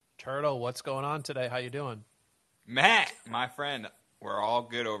Turtle, what's going on today? How you doing? Matt, my friend, we're all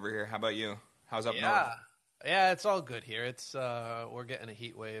good over here. How about you? How's up north? Yeah, it's all good here. It's we're getting a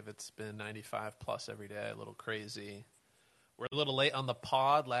heat wave. It's been 95 plus every day. A little crazy. We're a little late on the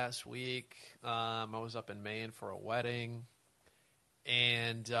pod last week. I was up in Maine for a wedding,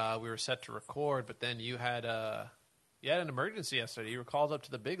 and we were set to record. But then you had an emergency yesterday. You were called up to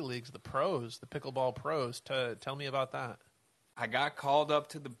the big leagues, the pros, the pickleball pros. Tell me about that. I got called up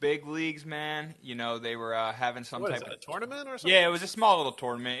to the big leagues, man. You know, they were having some What type is it, of a tournament or something? Yeah, it was a small little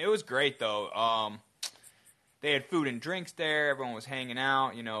tournament. It was great though. They had food and drinks there. Everyone was hanging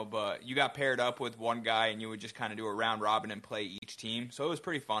out, you know, but you got paired up with one guy and you would just kind of do a round robin and play each team. So it was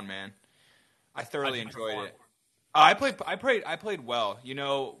pretty fun, man. I thoroughly enjoyed it. I played well. You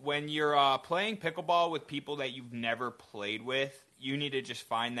know, when you're playing pickleball with people that you've never played with, you need to just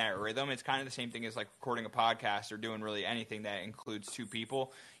find that rhythm. It's kind of the same thing as like recording a podcast or doing really anything that includes two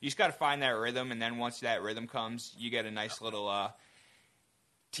people. You just got to find that rhythm, and then once that rhythm comes, you get a nice little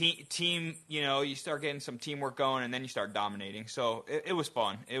team. You know, you start getting some teamwork going, and then you start dominating. So it was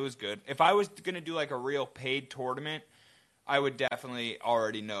fun. It was good. If I was gonna do like a real paid tournament, I would definitely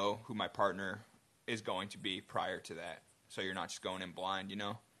already know who my partner is going to be prior to that. So you're not just going in blind, you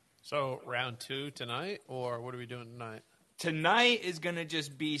know? So round 2 tonight, or what are we doing tonight? Tonight is going to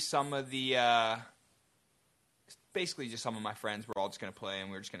just be some of the, basically just some of my friends. We're all just going to play,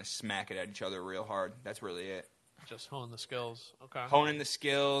 and we're just going to smack it at each other real hard. That's really it. Just hone the skills. Okay. Honing the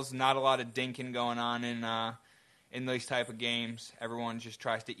skills. Not a lot of dinking going on in these type of games. Everyone just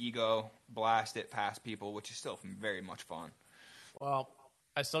tries to ego blast it past people, which is still very much fun. Well,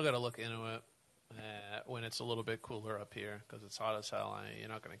 I still got to look into it when it's a little bit cooler up here because it's hot as hell. You're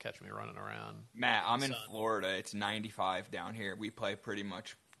not going to catch me running around. Matt, I'm in Florida. It's 95 down here. We play pretty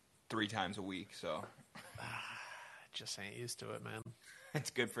much 3 times a week, so just ain't used to it, man.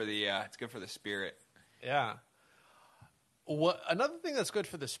 It's good for the spirit. Yeah. Another thing that's good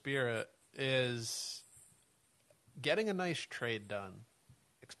for the spirit is getting a nice trade done,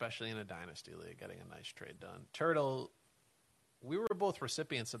 especially in a dynasty league. Getting a nice trade done. Turtle. We were both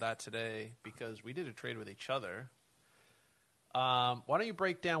recipients of that today because we did a trade with each other. Why don't you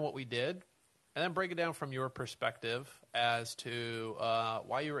break down what we did and then break it down from your perspective as to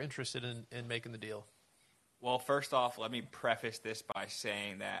why you were interested in making the deal? Well, first off, let me preface this by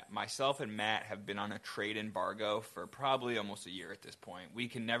saying that myself and Matt have been on a trade embargo for probably almost a year at this point. We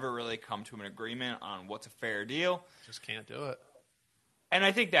can never really come to an agreement on what's a fair deal. Just can't do it. And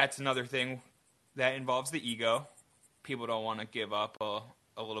I think that's another thing that involves the ego. People don't want to give up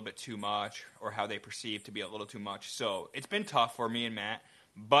a little bit too much or how they perceive to be a little too much. So it's been tough for me and Matt.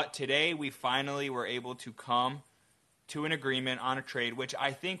 But today we finally were able to come to an agreement on a trade, which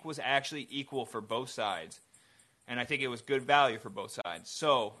I think was actually equal for both sides. And I think it was good value for both sides.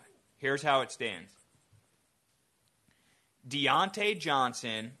 So here's how it stands. Deontay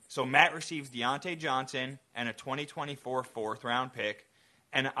Johnson. So Matt receives Deontay Johnson and a 2024 4th-round pick.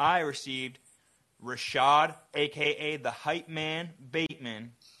 And I received Rashad, a.k.a. the hype man,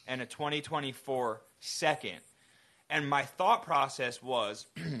 Bateman, and a 2024 2nd. And my thought process was,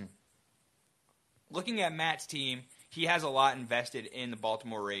 looking at Matt's team, he has a lot invested in the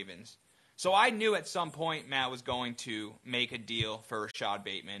Baltimore Ravens. So I knew at some point Matt was going to make a deal for Rashad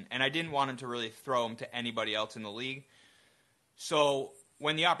Bateman, and I didn't want him to really throw him to anybody else in the league. So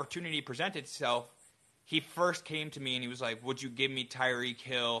when the opportunity presented itself, he first came to me and he was like, would you give me Tyreek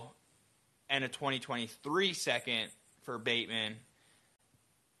Hill and a 2023 2nd for Bateman?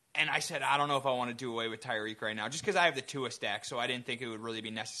 And I said, I don't know if I want to do away with Tyreek right now, just because I have the Tua stack, so I didn't think it would really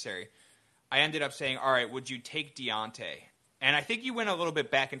be necessary. I ended up saying, all right, would you take Deontay? And I think you went a little bit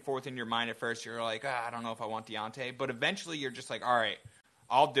back and forth in your mind at first. You're like, I don't know if I want Deontay. But eventually you're just like, all right,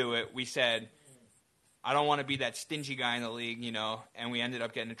 I'll do it. We said, I don't want to be that stingy guy in the league, you know, and we ended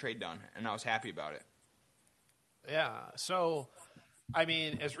up getting a trade done, and I was happy about it. Yeah, so I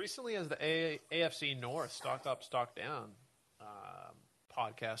mean, as recently as the AFC North Stock Up, Stock Down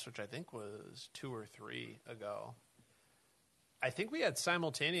podcast, which I think was 2 or 3 ago, I think we had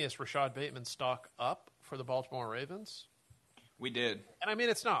simultaneous Rashad Bateman stock up for the Baltimore Ravens. We did. And I mean,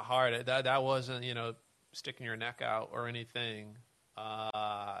 it's not hard. That wasn't, you know, sticking your neck out or anything.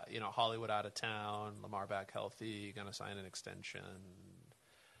 You know, Hollywood out of town, Lamar back healthy, going to sign an extension.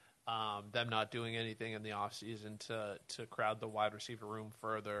 Them not doing anything in the offseason to crowd the wide receiver room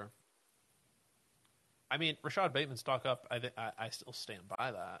further. I mean, Rashad Bateman stock up, I still stand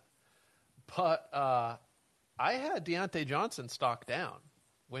by that. But I had Deontay Johnson stock down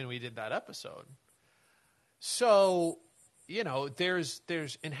when we did that episode. So, you know, there's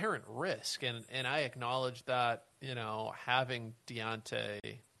inherent risk, and I acknowledge that, you know, having Deontay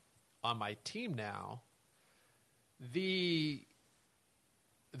on my team now, the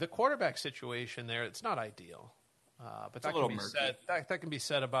quarterback situation there, it's not ideal. But that can be said. That can be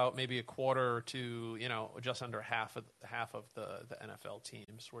said about maybe a quarter or two, just under half of the NFL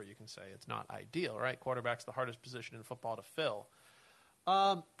teams, where you can say it's not ideal, right? Quarterback's the hardest position in football to fill.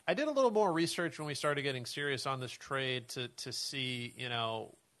 I did a little more research when we started getting serious on this trade to see,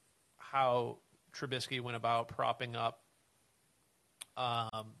 how Trubisky went about propping up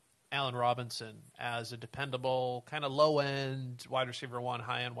Allen Robinson as a dependable kind of low-end wide receiver 1,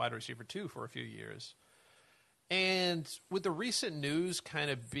 high-end wide receiver 2 for a few years. And with the recent news kind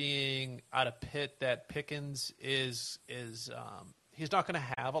of being out of Pitt that Pickens is he's not going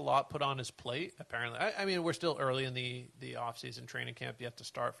to have a lot put on his plate, apparently. I mean, we're still early in the offseason training camp yet to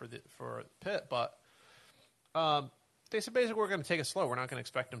start for Pitt, but they said basically we're going to take it slow. We're not going to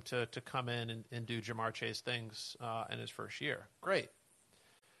expect him to come in and do Jamar Chase things in his first year. Great.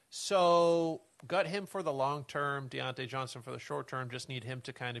 So got him for the long term, Deontay Johnson for the short term. Just need him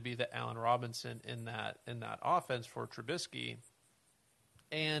to kind of be the Allen Robinson in that offense for Trubisky.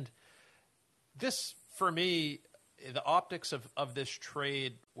 And this, for me, the optics of this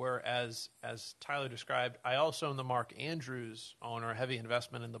trade, whereas as Tyler described, I also am the Mark Andrews owner, heavy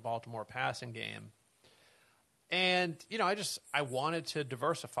investment in the Baltimore passing game. And, I wanted to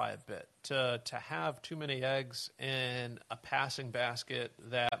diversify a bit, to have too many eggs in a passing basket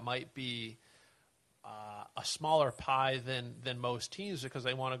that might be a smaller pie than most teams because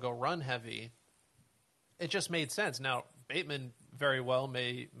they want to go run heavy. It just made sense. Now, Bateman very well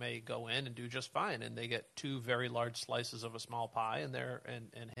may go in and do just fine, and they get two very large slices of a small pie, and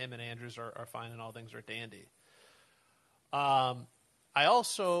him and Andrews are fine, and all things are dandy. I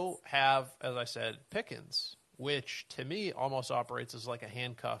also have, as I said, Pickens, which to me almost operates as like a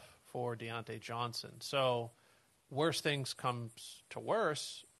handcuff for Deontay Johnson. So worst things comes to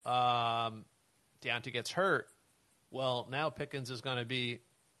worse. Deontay gets hurt. Well, now Pickens is going to be,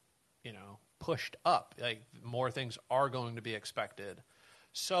 pushed up. Like more things are going to be expected.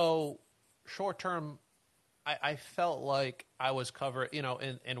 So short term, I felt like I was covered,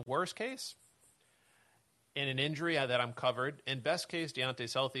 in worst case, in an injury that I'm covered. In best case,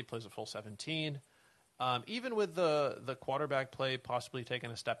 Deontay's healthy, plays a full 17. Even with the quarterback play possibly taking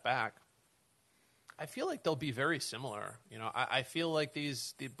a step back, I feel like they'll be very similar. I feel like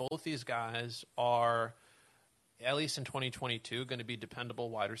both these guys are, at least in 2022, going to be dependable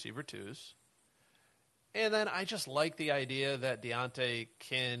wide receiver 2s. And then I just like the idea that Deontay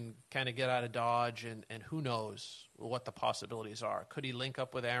can kind of get out of Dodge, and who knows what the possibilities are. Could he link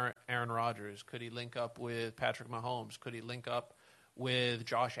up with Aaron Rodgers? Could he link up with Patrick Mahomes? Could he link up with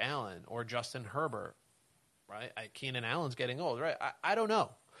Josh Allen or Justin Herbert? Right? Keenan Allen's getting old, right? I don't know.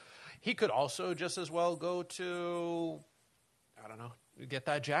 He could also just as well go to, I don't know, get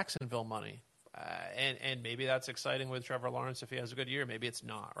that Jacksonville money. And maybe that's exciting with Trevor Lawrence if he has a good year. Maybe it's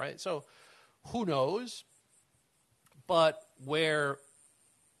not, right? So who knows? But where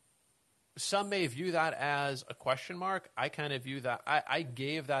some may view that as a question mark, I kind of view that, I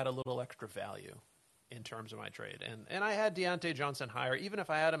gave that a little extra value in terms of my trade. And I had Deontay Johnson higher, even if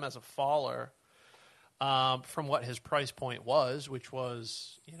I had him as a faller, from what his price point was, which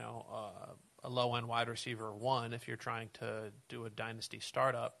was, a low-end wide receiver 1 if you're trying to do a dynasty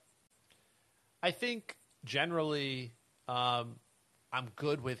startup. I think generally I'm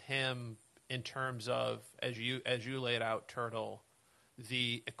good with him in terms of, as you laid out, Turtle,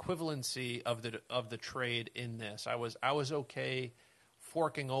 the equivalency of the trade in this. I was okay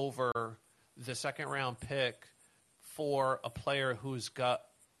forking over the second-round pick for a player who's got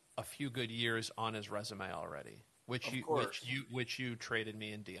a few good years on his resume already, which you traded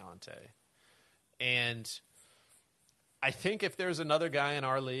me in Deontay. And I think if there's another guy in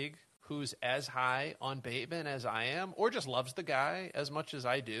our league who's as high on Bateman as I am, or just loves the guy as much as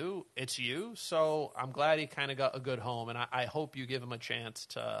I do, it's you. So I'm glad he kind of got a good home, and I hope you give him a chance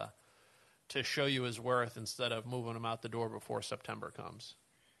to show you his worth instead of moving him out the door before September comes.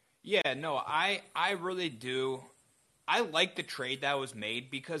 Yeah, no, I really do. I like the trade that was made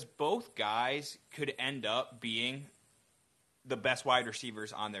because both guys could end up being the best wide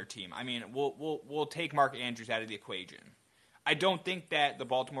receivers on their team. I mean, we'll take Mark Andrews out of the equation. I don't think that the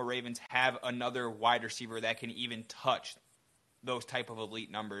Baltimore Ravens have another wide receiver that can even touch those type of elite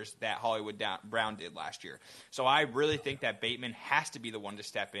numbers that Hollywood Brown did last year. So I really think that Bateman has to be the one to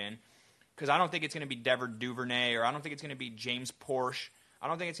step in because I don't think it's going to be Devin Duvernay or I don't think it's going to be James Porsche. I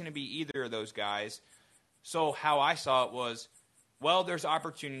don't think it's going to be either of those guys. So how I saw it was, well, there's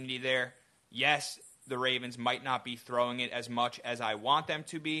opportunity there. Yes, the Ravens might not be throwing it as much as I want them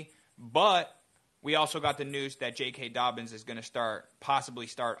to be, but we also got the news that J.K. Dobbins is going to possibly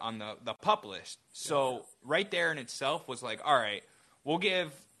start on the PUP list. So right there in itself was like, all right, we'll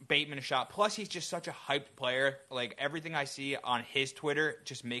give Bateman a shot. Plus, he's just such a hyped player. Like, everything I see on his Twitter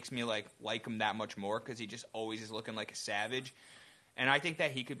just makes me like him that much more because he just always is looking like a savage. And I think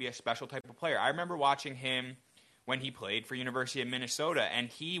that he could be a special type of player. I remember watching him when he played for University of Minnesota, and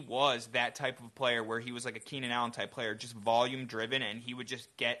he was that type of player where he was like a Keenan Allen type player, just volume driven, and he would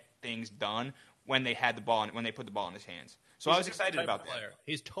just get things done when they had the ball when they put the ball in his hands. So I was excited about that.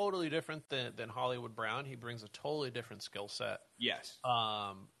 He's totally different than Hollywood Brown. He brings a totally different skill set. Yes.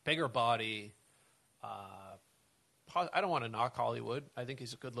 Bigger body. I don't want to knock Hollywood. I think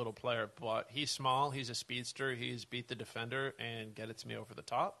he's a good little player, but he's small. He's a speedster. He's beat the defender and get it to me over the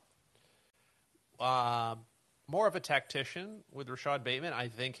top. More of a tactician with Rashad Bateman. I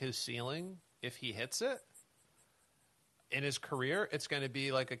think his ceiling, if he hits it in his career, it's going to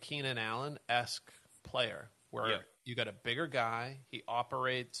be like a Keenan Allen-esque player where you got a bigger guy. He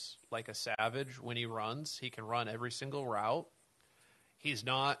operates like a savage when he runs. He can run every single route. He's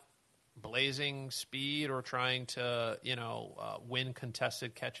not blazing speed or trying to, win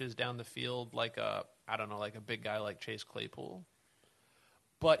contested catches down the field like a big guy like Chase Claypool.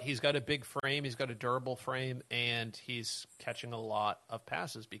 But he's got a big frame, he's got a durable frame, and he's catching a lot of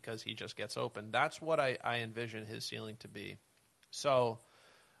passes because he just gets open. That's what I envision his ceiling to be. So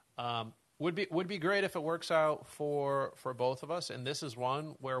would be great if it works out for both of us. And this is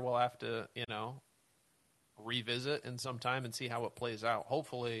one where we'll have to, revisit in some time and see how it plays out.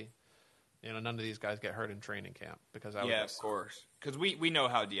 Hopefully, none of these guys get hurt in training camp because of course. Because we know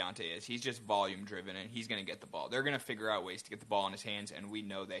how Deontay is. He's just volume driven, and he's going to get the ball. They're going to figure out ways to get the ball in his hands, and we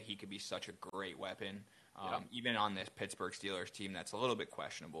know that he could be such a great weapon, even on this Pittsburgh Steelers team that's a little bit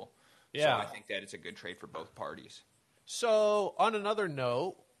questionable. Yeah. So I think that it's a good trade for both parties. So on another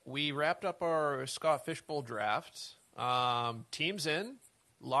note, we wrapped up our Scott Fishbowl draft. Teams in,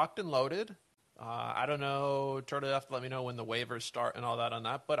 locked and loaded. I don't know, Turtle, you have to let me know when the waivers start and all that on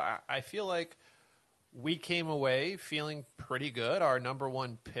that. But I feel like we came away feeling pretty good. Our number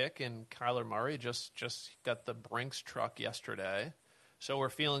one pick in Kyler Murray just got the Brinks truck yesterday. So we're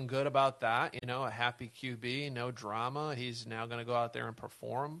feeling good about that. A happy QB, no drama. He's now going to go out there and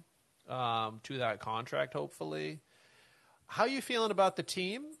perform to that contract, hopefully. How are you feeling about the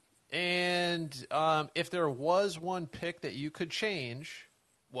team? And if there was one pick that you could change,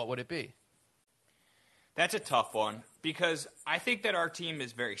 what would it be? That's a tough one because I think that our team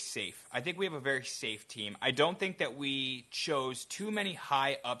is very safe. I think we have a very safe team. I don't think that we chose too many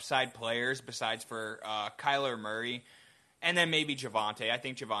high upside players besides for Kyler Murray and then maybe Javonte. I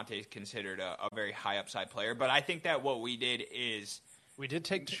think Javonte is considered a very high upside player, but I think that what we did is we did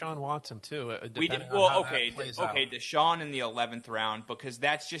take Deshaun Watson too. Deshaun in the 11th round because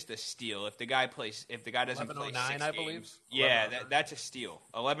that's just a steal. If the guy doesn't play 6 I games, that's a steal.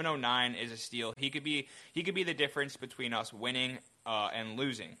 1109 is a steal. He could be the difference between us winning and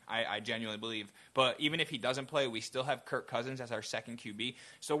losing. I genuinely believe. But even if he doesn't play, we still have Kirk Cousins as our second QB.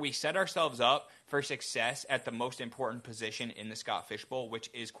 So we set ourselves up for success at the most important position in the Scott Fish Bowl, which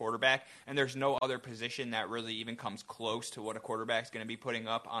is quarterback. And there's no other position that really even comes close to what a quarterback's going to be putting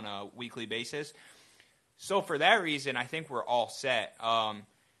up on a weekly basis. So for that reason, I think we're all set.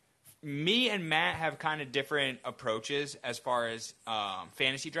 Me and Matt have kind of different approaches as far as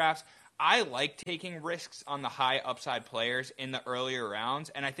fantasy drafts. I like taking risks on the high upside players in the earlier rounds,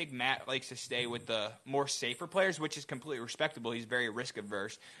 and I think Matt likes to stay with the more safer players, which is completely respectable. He's very risk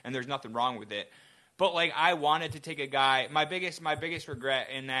averse, and there's nothing wrong with it. But I wanted to take a guy. My biggest regret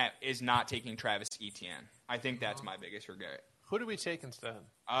in that is not taking Travis Etienne. I think that's my biggest regret. Who did we take instead?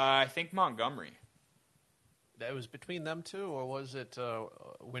 I think Montgomery. That was between them two, or was it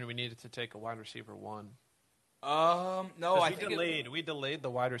when we needed to take a wide receiver one? No, I think we delayed the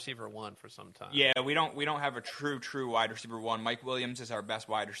wide receiver one for some time. Yeah, we don't have a true wide receiver one. Mike Williams is our best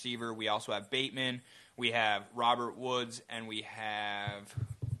wide receiver. We also have Bateman. We have Robert Woods, and we have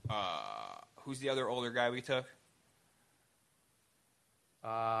who's the other older guy we took?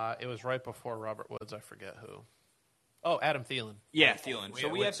 It was right before Robert Woods. I forget who. Oh, Adam Thielen. Yeah, Thielen. So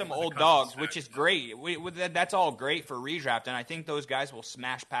we have some old dogs, which is great. That's all great for redraft, and I think those guys will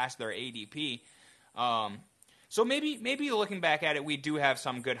smash past their ADP. So maybe looking back at it, we do have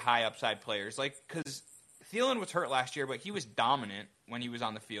some good high upside players. Because Thielen was hurt last year, but he was dominant when he was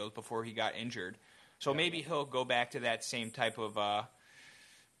on the field before he got injured. So maybe he'll go back to that same type of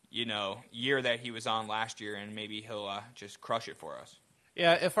year that he was on last year, and maybe he'll just crush it for us.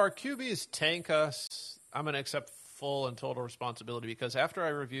 Yeah, if our QBs tank us, I'm going to accept full and total responsibility because after I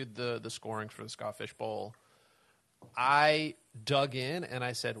reviewed the scorings for the Scott Fish Bowl, I dug in and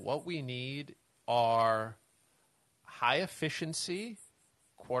I said what we need are high efficiency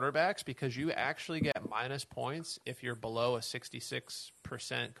quarterbacks because you actually get minus points if you're below a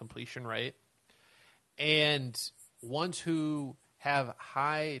 66% completion rate. And ones who have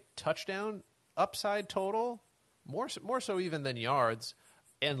high touchdown upside total, more so even than yards,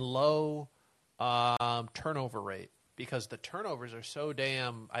 and low turnover rate, because the turnovers are so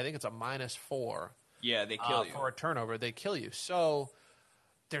damn, I think it's a -4. Yeah, they kill you. For a turnover, they kill you. So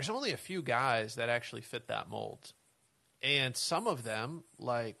there's only a few guys that actually fit that mold. And some of them,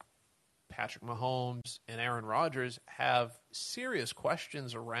 like Patrick Mahomes and Aaron Rodgers, have serious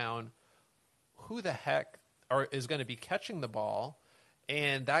questions around who the heck is going to be catching the ball,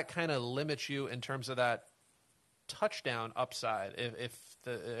 and that kind of limits you in terms of that touchdown upside if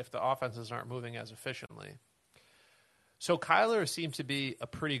the offenses aren't moving as efficiently. So Kyler seems to be a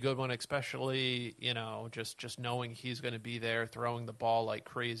pretty good one, especially, just knowing he's going to be there throwing the ball like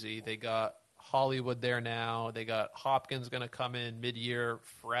crazy. They got Hollywood there now. They got Hopkins going to come in mid-year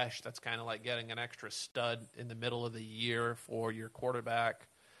fresh. That's kind of like getting an extra stud in the middle of the year for your quarterback.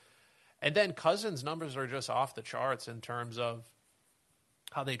 And then Cousins' numbers are just off the charts in terms of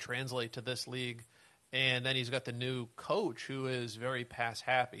how they translate to this league. And then he's got the new coach who is very pass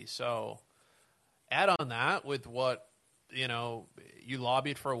happy. So add on that with what, you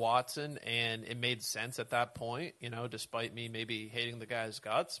lobbied for Watson, and it made sense at that point, despite me maybe hating the guy's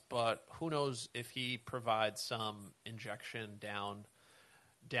guts. But who knows if he provides some injection down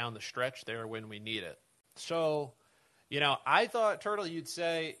the stretch there when we need it. So, I thought, Turtle, you'd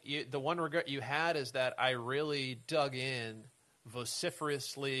say the one regret you had is that I really dug in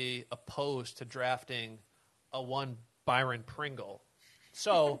vociferously opposed to drafting a one Byron Pringle.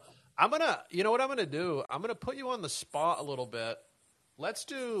 So I'm going to, what I'm going to do? I'm going to put you on the spot a little bit. Let's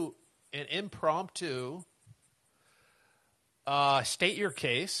do an impromptu state your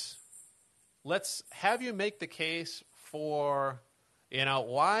case. Let's have you make the case for,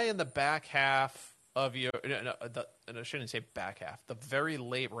 why in the back half of your, I shouldn't say back half, the very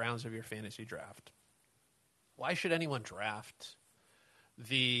late rounds of your fantasy draft. Why should anyone draft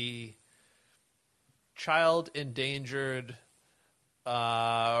the child endangered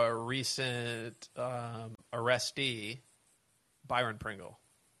recent arrestee, Byron Pringle?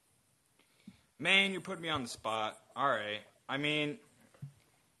 Man, you're putting me on the spot. All right. I mean,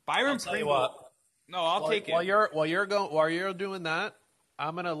 Byron Pringle. What. No, I'll take it. While you're doing that,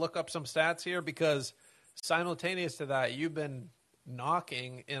 I'm gonna look up some stats here, because simultaneous to that, you've been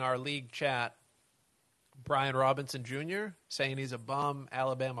knocking in our league chat Brian Robinson Jr., saying he's a bum,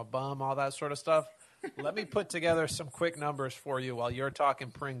 Alabama bum, all that sort of stuff. Let me put together some quick numbers for you while you're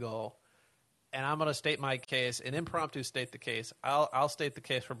talking Pringle, and I'm going to state my case, an impromptu state the case. I'll state the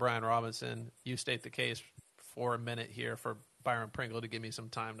case for Brian Robinson. You state the case for a minute here for Byron Pringle to give me some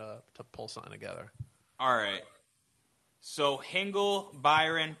time to pull something together. All right. So Hingle,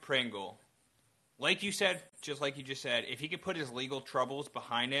 Byron, Pringle. Like you said, just like you just said, if he could put his legal troubles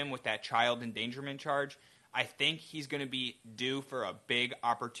behind him with that child endangerment charge, I think he's going to be due for a big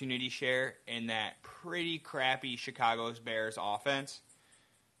opportunity share in that pretty crappy Chicago Bears offense.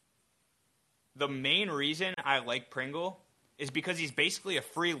 The main reason I like Pringle is because he's basically a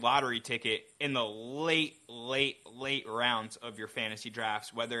free lottery ticket in the late rounds of your fantasy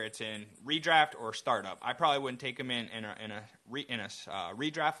drafts, whether it's in redraft or startup. I probably wouldn't take him in a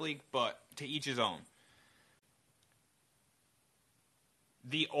redraft league, but to each his own.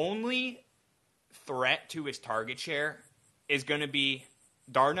 The only threat to his target share is going to be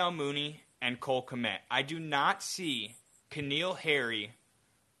Darnell Mooney and Cole Kmet. I do not see Keneal Harry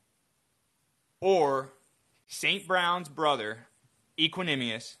or St. Brown's brother,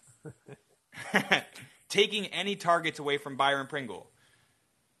 Equanimous, taking any targets away from Byron Pringle.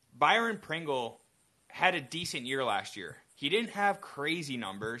 Byron Pringle had a decent year last year. He didn't have crazy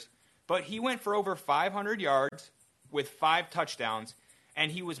numbers, but he went for over 500 yards with 5 touchdowns, and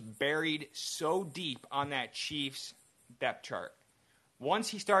he was buried so deep on that Chiefs depth chart. Once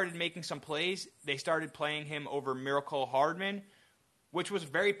he started making some plays, they started playing him over Miracle Hardman, which was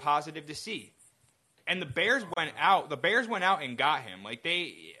very positive to see. And the Bears went out and got him.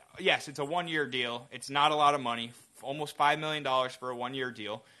 Yes, it's a 1-year deal. It's not a lot of money, almost $5 million for a 1-year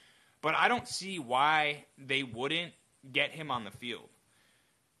deal. But I don't see why they wouldn't get him on the field.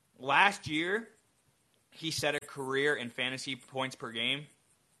 Last year, he set a career in fantasy points per game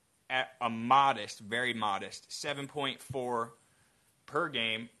at a modest, very modest, 7.4 per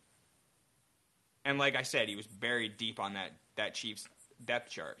game. And like I said, he was buried deep on that Chiefs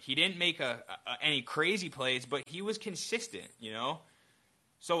depth chart. He didn't make any crazy plays, but he was consistent,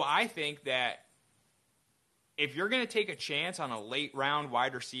 So I think that if you're going to take a chance on a late round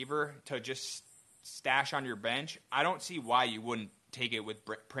wide receiver to just stash on your bench, I don't see why you wouldn't take it with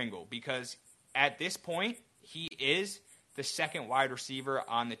Pringle, because at this point, he is the second wide receiver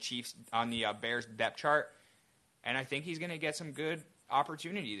on the Bears depth chart, and I think he's going to get some good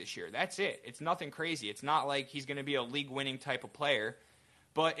opportunity this year. That's it. It's nothing crazy. It's not like he's going to be a league-winning type of player,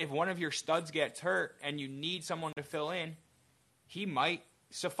 but if one of your studs gets hurt and you need someone to fill in, he might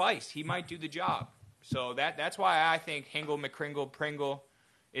suffice. He might do the job. So that's why I think Hingle, McCringle, Pringle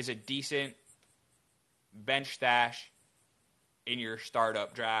is a decent bench stash in your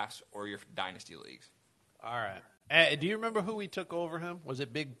startup drafts or your dynasty leagues. All right. Do you remember who we took over him? Was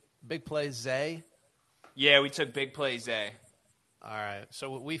it Big Play Zay? Yeah, we took Big Play Zay. All right.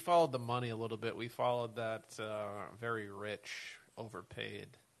 So we followed the money a little bit. We followed that very rich, overpaid.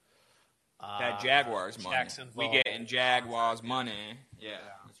 That Jaguars money. We get in Jaguars money. Yeah,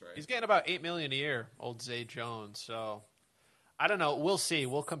 that's right. He's getting about $8 million a year, old Zay Jones. So I don't know. We'll see.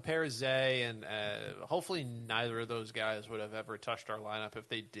 We'll compare Zay, and hopefully neither of those guys would have ever touched our lineup. If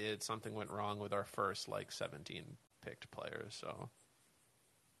they did, something went wrong with our first 17 picked players. So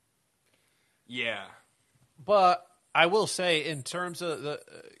yeah, but I will say, in terms of the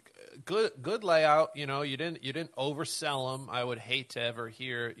good layout, you didn't oversell him. I would hate to ever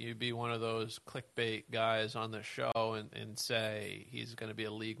hear you be one of those clickbait guys on the show and say he's going to be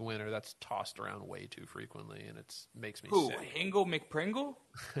a league winner. That's tossed around way too frequently, and it makes me sick. Hingle McPringle?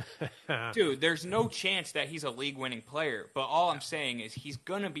 Dude, there's no chance that he's a league-winning player, but all I'm saying is he's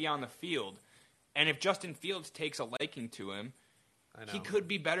going to be on the field, and if Justin Fields takes a liking to him, he could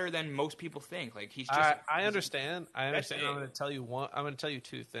be better than most people think. He's just. I understand. I'm going to tell you one. I'm going to tell you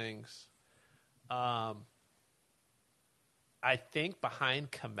two things. I think behind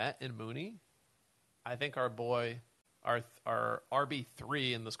Kmet and Mooney, I think our boy, our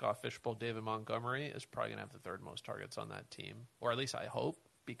RB3 in the Scott Fishbowl, David Montgomery, is probably going to have the third most targets on that team, or at least I hope,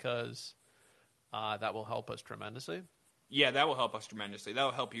 because that will help us tremendously. Yeah, that will help us tremendously. That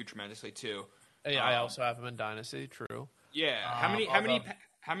will help you tremendously too. Yeah, I also have him in Dynasty. True. Yeah.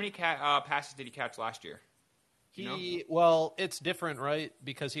 How many passes did he catch last year? Well, it's different, right?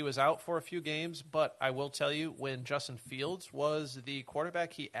 Because he was out for a few games, but I will tell you, when Justin Fields was the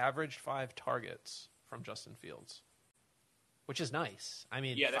quarterback, he averaged 5 targets from Justin Fields, which is nice. I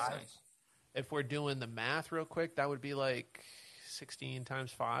mean, yeah, that's nice. If we're doing the math real quick, that would be 16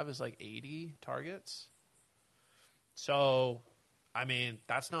 times 5 is 80 targets. So, I mean,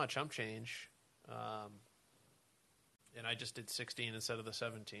 that's not chump change. And I just did 16 instead of the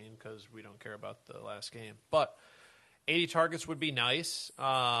 17 because we don't care about the last game. But 80 targets would be nice.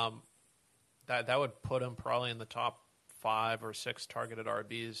 That would put him probably in the top 5 or 6 targeted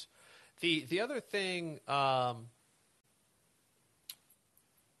RBs. The other thing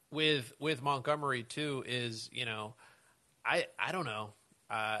with Montgomery too is, I don't know.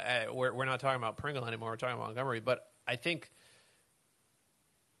 We're not talking about Pringle anymore. We're talking about Montgomery, but I think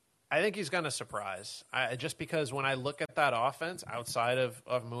he's going to surprise. Just because when I look at that offense outside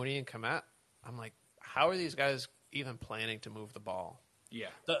of Mooney and Kmet, I'm like, how are these guys even planning to move the ball? Yeah.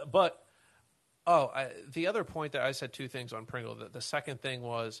 The other point that I said 2 things on Pringle. The second thing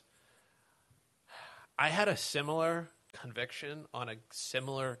was I had a similar conviction on a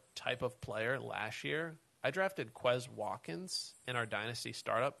similar type of player last year. I drafted Quez Watkins in our Dynasty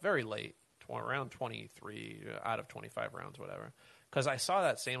startup very late, around 23 out of 25 rounds, whatever. Because I saw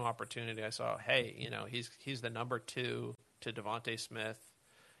that same opportunity. I saw, hey, he's the number 2 to Devontae Smith.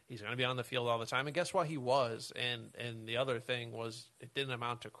 He's going to be on the field all the time. And guess what? He was. And the other thing was it didn't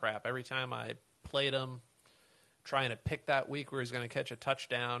amount to crap. Every time I played him trying to pick that week where he's going to catch a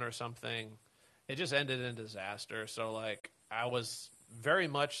touchdown or something, it just ended in disaster. So, I was very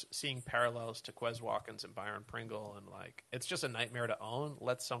much seeing parallels to Quez Watkins and Byron Pringle. And, it's just a nightmare to own.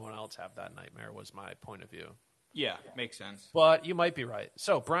 Let someone else have that nightmare was my point of view. Yeah, makes sense. But you might be right.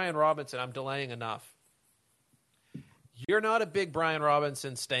 So, Brian Robinson, I'm delaying enough. You're not a big Brian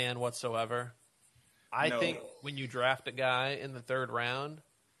Robinson stan whatsoever. I think when you draft a guy in the 3rd round,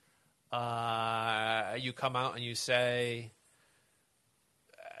 you come out and you say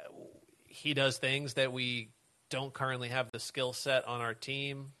he does things that we don't currently have the skill set on our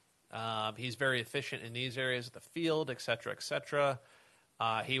team. He's very efficient in these areas of the field, et cetera, et cetera.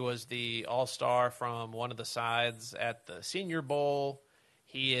 He was the all-star from one of the sides at the Senior Bowl.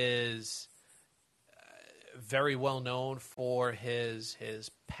 He is very well known for his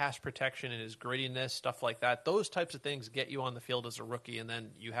pass protection and his grittiness, stuff like that. Those types of things get you on the field as a rookie, and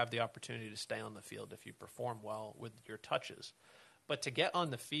then you have the opportunity to stay on the field if you perform well with your touches. But to get on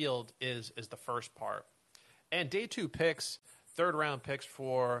the field is the first part. And day 2 picks, 3rd-round picks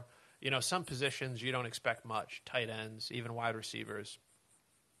for some positions you don't expect much, tight ends, even wide receivers.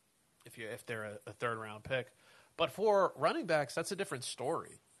 if they're a third round pick. But for running backs, that's a different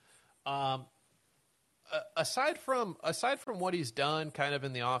story. Aside from what he's done kind of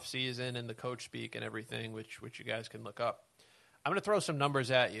in the offseason and the coach speak and everything, which you guys can look up, I'm going to throw some numbers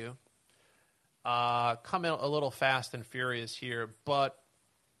at you. Come in a little fast and furious here, but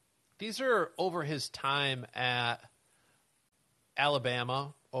these are over his time at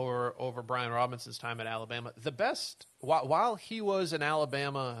Alabama, or over Brian Robinson's time at Alabama. The best, while he was an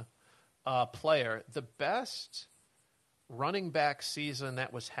Alabama player, the best running back season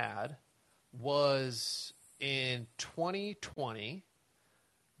that was had was in 2020.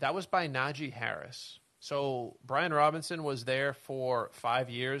 That was by Najee Harris. So Brian Robinson was there for 5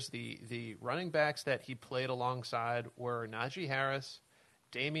 years. The running backs that he played alongside were Najee Harris,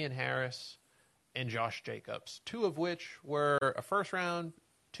 Damian Harris, and Josh Jacobs, two of which were first round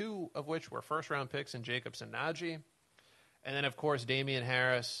picks in Jacobs and Najee. And then, of course, Damian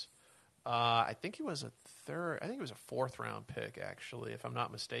Harris, I think he was a fourth round pick, actually, if I'm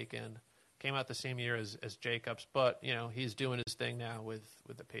not mistaken. Came out the same year as Jacobs, but he's doing his thing now with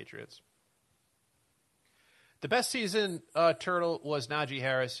the Patriots. The best season Turtle was Najee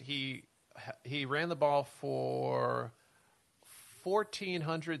Harris. He ran the ball for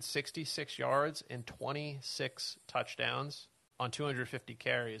 1,466 yards and 26 touchdowns on 250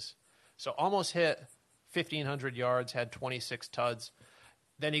 carries. So almost hit 1,500 yards, had 26 tuds.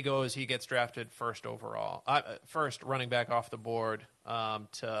 Then he gets drafted first overall, first running back off the board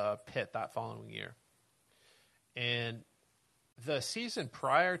to Pitt that following year. And the season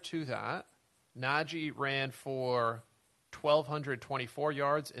prior to that, Najee ran for 1,224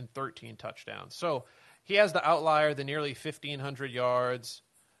 yards and 13 touchdowns. So he has the outlier, the nearly 1,500 yards,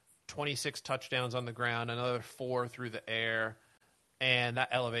 26 touchdowns on the ground, another 4 through the air, and that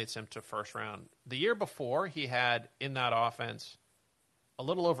elevates him to first round. The year before, he had in that offense a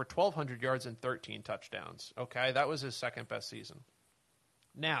little over 1,200 yards and 13 touchdowns. Okay, that was his second best season.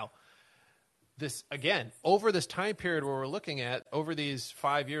 Now, this again, over this time period where we're looking at, over these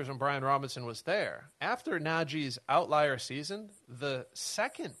 5 years when Brian Robinson was there, after Najee's outlier season, the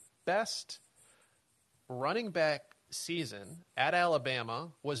second best running back season at Alabama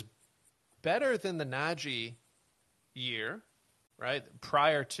was better than the Najee year, right?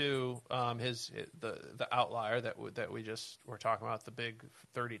 Prior to the outlier that we just were talking about, the big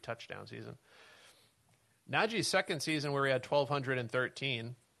 30 touchdown season. Najee's second season, where he had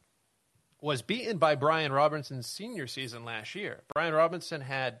 1,213, was beaten by Brian Robinson's senior season last year. Brian Robinson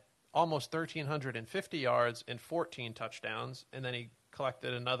had almost 1,350 yards and 14 touchdowns, and then he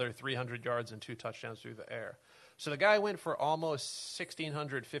collected another 300 yards and 2 touchdowns through the air. So the guy went for almost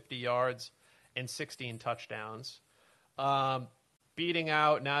 1,650 yards and 16 touchdowns, beating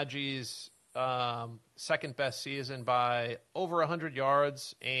out Najee's second best season by over 100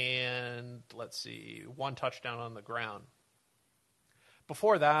 yards and, 1 touchdown on the ground.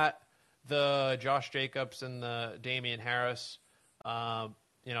 Before that, the Josh Jacobs and the Damian Harris, they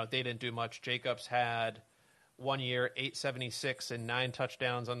didn't do much. Jacobs had 1 year 876 and 9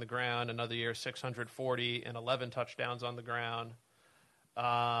 touchdowns on the ground. Another year 640 and 11 touchdowns on the ground.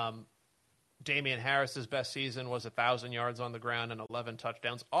 Damian Harris's best season was 1,000 yards on the ground and 11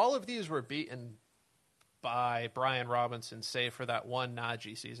 touchdowns. All of these were beaten by Brian Robinson, save for that one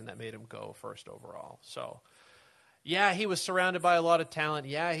Najee season that made him go first overall. So, yeah, he was surrounded by a lot of talent.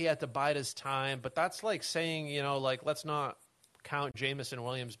 Yeah, he had to bide his time. But that's like saying, let's not count Jamison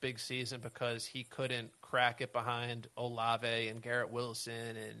Williams' big season because he couldn't crack it behind Olave and Garrett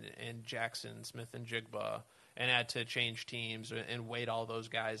Wilson and Jackson Smith and Jigba, and had to change teams and wait all those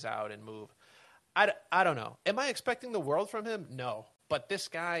guys out and move. I don't know. Am I expecting the world from him? No. But this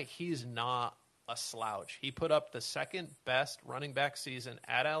guy, he's not a slouch. He put up the second best running back season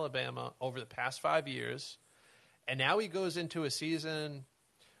at Alabama over the past 5 years. And now he goes into a season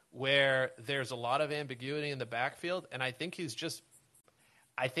where there's a lot of ambiguity in the backfield, and I think he's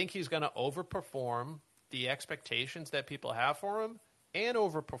going to overperform the expectations that people have for him and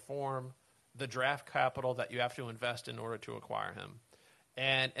overperform the draft capital that you have to invest in order to acquire him.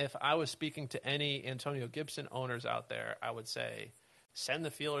 And if I was speaking to any Antonio Gibson owners out there, I would say send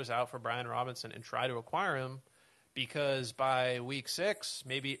the feelers out for Brian Robinson and try to acquire him, because by week 6,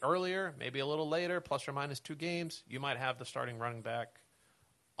 maybe earlier, maybe a little later, plus or minus 2 games, you might have the starting running back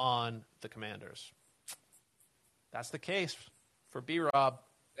on the Commanders. That's the case for B-Rob.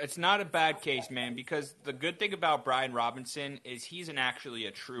 It's not a bad case, man, because the good thing about Brian Robinson is he's actually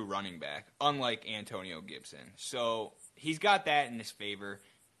a true running back, unlike Antonio Gibson. So he's got that in his favor.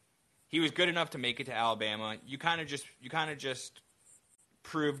 He was good enough to make it to Alabama. You kind of just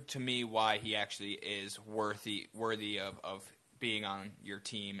proved to me why he actually is worthy of being on your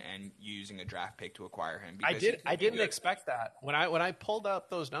team and using a draft pick to acquire him. I didn't expect that. When I pulled up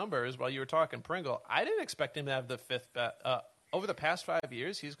those numbers while you were talking Pringle, I didn't expect him to have the fifth best. Over the past 5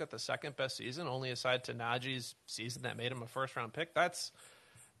 years, he's got the second best season, only aside to Najee's season that made him a first-round pick. That's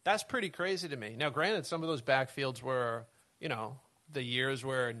pretty crazy to me. Now, granted, some of those backfields were, the years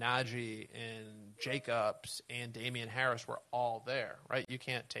where Najee and Jacobs and Damian Harris were all there, right? You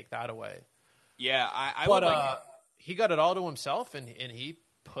can't take that away. Yeah, I would like he got it all to himself, and he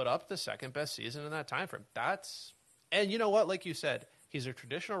put up the second best season in that time frame. And you know what? Like you said, he's a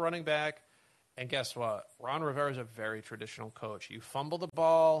traditional running back, and guess what? Ron Rivera is a very traditional coach. You fumble the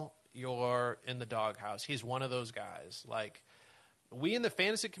ball, you're in the doghouse. He's one of those guys. Like, we in the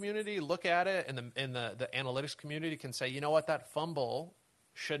fantasy community look at it, and the analytics community can say, you know what? That fumble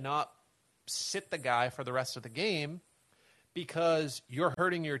should not sit the guy for the rest of the game because you're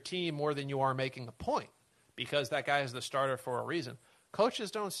hurting your team more than you are making a point, because that guy is the starter for a reason.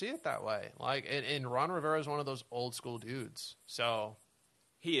 Coaches don't see it that way. Like, and Ron Rivera is one of those old school dudes. So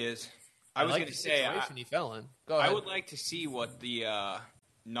he is. I was going to say, he fell in. Go ahead. I would like to see what the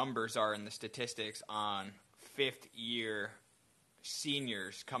numbers are in the statistics on fifth-year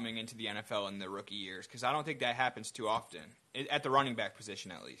seniors coming into the NFL in their rookie years, because I don't think that happens too often at the running back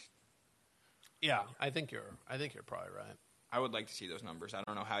position, at least. Yeah, I think you're probably right. I would like to see those numbers. I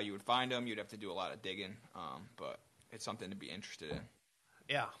don't know how you would find them. You'd have to do a lot of digging, but it's something to be interested in.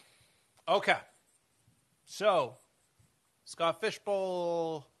 Yeah. Okay. So, Scott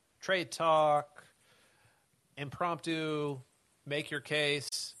Fishbowl, trade talk, impromptu, make your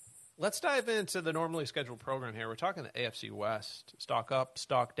case. Let's dive into the normally scheduled program here. We're talking the AFC West. Stock up,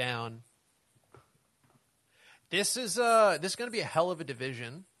 stock down. This is going to be a hell of a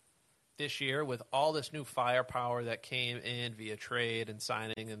division this year with all this new firepower that came in via trade and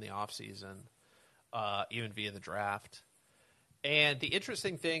signing in the offseason, even via the draft. And the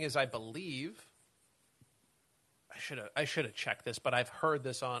interesting thing is, I believe I should have checked this, but I've heard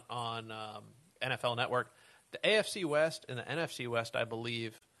this on NFL Network. The AFC West and the NFC West, I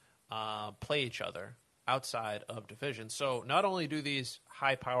believe, play each other outside of division. So not only do these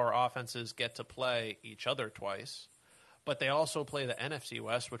high-power offenses get to play each other twice, but they also play the NFC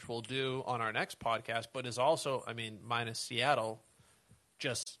West, which we'll do on our next podcast, but is also, minus Seattle,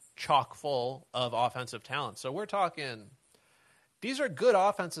 just chock full of offensive talent. So we're talking, these are good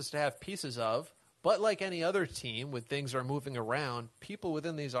offenses to have pieces of, but like any other team, when things are moving around, people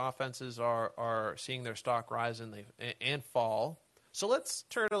within these offenses are seeing their stock rise and fall. So let's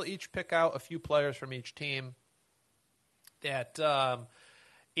each pick out a few players from each team that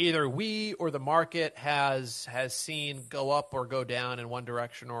either we or the market has seen go up or go down in one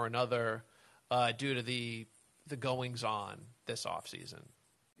direction or another due to the goings-on this offseason.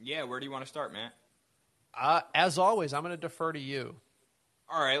 Yeah, where do you want to start, Matt? As always, I'm going to defer to you.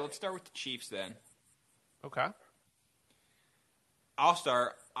 All right, let's start with the Chiefs then. Okay. I'll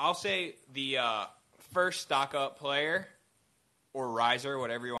start. I'll say the first stock-up player or riser,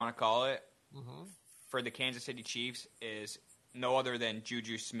 whatever you want to call it, for the Kansas City Chiefs is no other than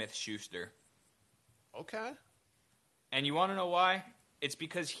Juju Smith-Schuster. Okay. And you want to know why? It's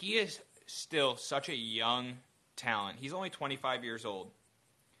because he is still such a young talent. He's only 25 years old.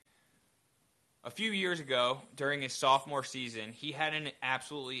 A few years ago, during his sophomore season, he had an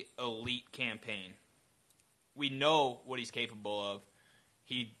absolutely elite campaign. We know what he's capable of.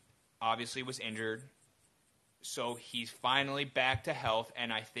 He obviously was injured, so he's finally back to health,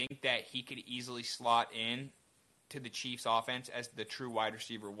 and I think that he could easily slot in to the Chiefs' offense as the true wide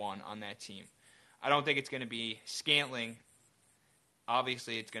receiver one on that team. I don't think it's going to be Scantling.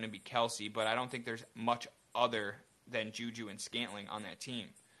 Obviously, it's going to be Kelsey, but I don't think there's much other than Juju and Scantling on that team.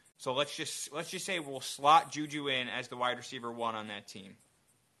 So let's just say we'll slot Juju in as the wide receiver one on that team.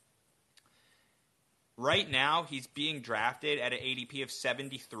 Right now, he's being drafted at an ADP of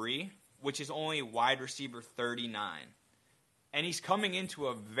 73, which is only wide receiver 39. And he's coming into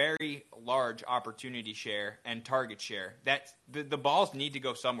a very large opportunity share and target share. The balls need to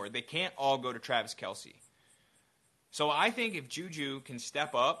go somewhere. They can't all go to Travis Kelce. So I think if Juju can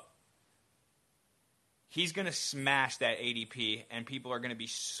step up, he's going to smash that ADP, and people are going to be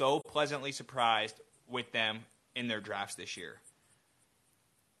so pleasantly surprised with them in their drafts this year.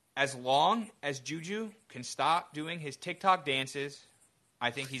 As long as Juju can stop doing his TikTok dances, I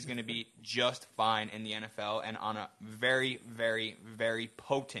think he's going to be just fine in the NFL and on a very, very, very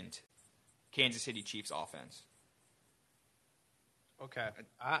potent Kansas City Chiefs offense. Okay.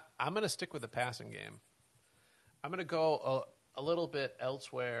 I'm going to stick with the passing game. I'm going to go a little bit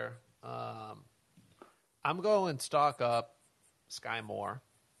elsewhere. I'm going stock up Sky Moore.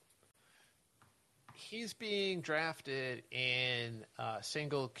 He's being drafted in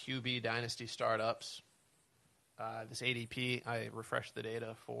single QB dynasty startups. This ADP, I refreshed the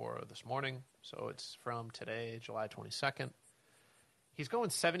data for this morning, so it's from today, July 22nd. He's going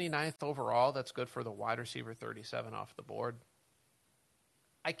 79th overall. That's good for the wide receiver 37 off the board.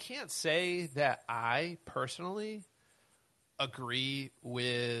 I can't say that I personally agree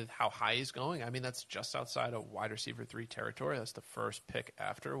with how high he's going. I mean, that's just outside of wide receiver 3 territory. That's the first pick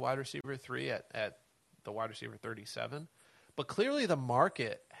after wide receiver 3 at the wide receiver 37. But clearly the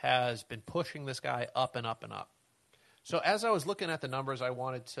market has been pushing this guy up and up and up. So as I was looking at the numbers, I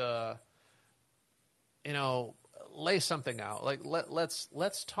wanted to, lay something out. Like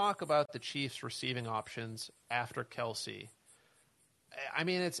let's talk about the Chiefs' receiving options after Kelce. I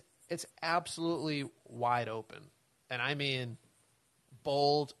mean, it's absolutely wide open, and I mean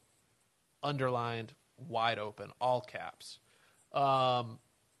bold, underlined, wide open, all caps.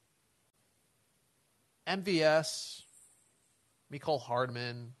 MVS, Mecole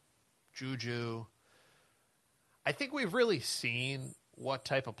Hardman, Juju. I think we've really seen what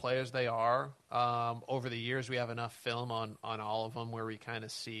type of players they are. Over the years, we have enough film on all of them where we kind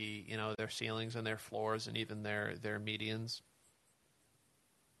of see, their ceilings and their floors and even their medians.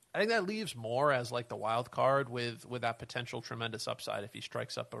 I think that leaves Moore as like the wild card with that potential tremendous upside if he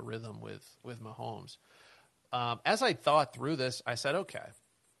strikes up a rhythm with Mahomes. As I thought through this, I said, okay,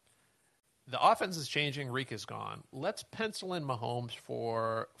 the offense is changing. Reek is gone. Let's pencil in Mahomes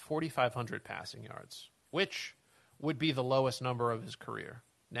for 4,500 passing yards, which would be the lowest number of his career.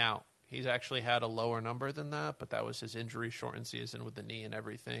 Now, he's actually had a lower number than that, but that was his injury-shortened season with the knee and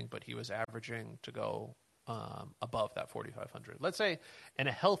everything, but he was averaging to go above that 4,500. Let's say in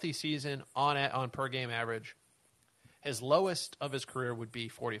a healthy season on per-game average, his lowest of his career would be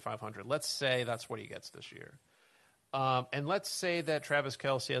 4,500. Let's say that's what he gets this year. And let's say that Travis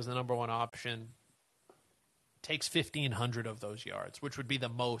Kelce as the number one option takes 1,500 of those yards, which would be the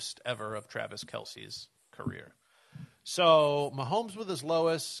most ever of Travis Kelce's career. So Mahomes with his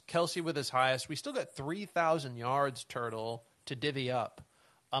lowest, Kelce with his highest. We still got 3,000 yards, Turtle, to divvy up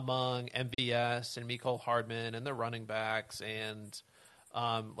among MVS and Mecole Hardman and the running backs and,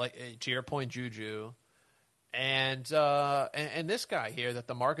 to your point, Juju. And this guy here that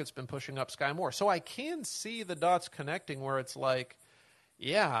the market's been pushing up, Sky Moore. So I can see the dots connecting where it's like,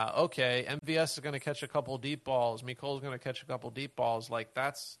 yeah, okay, MVS is going to catch a couple deep balls. Mecole's going to catch a couple deep balls. Like,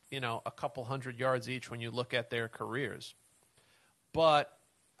 that's, a couple hundred yards each when you look at their careers. But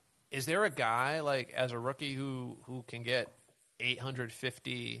is there a guy, like, as a rookie who can get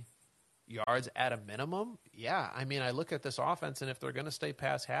 850 yards at a minimum? Yeah, I mean, I look at this offense, and if they're going to stay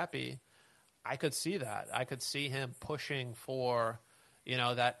pass happy, I could see that. I could see him pushing for,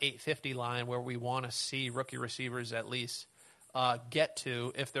 that 850 line where we want to see rookie receivers at least get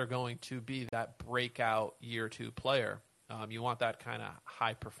to if they're going to be that breakout year 2 player. You want that kind of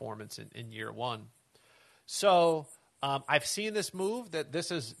high performance in year 1. So I've seen this move. That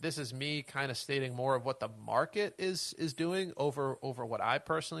this is me kind of stating more of what the market is doing over what I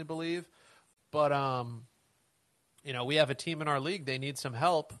personally believe. But we have a team in our league. They need some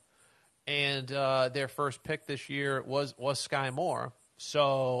help, and their first pick this year was Sky Moore.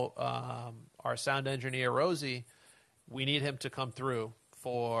 So our sound engineer Rosie, we need him to come through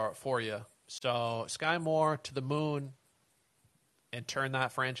for you. So Sky Moore to the moon and turn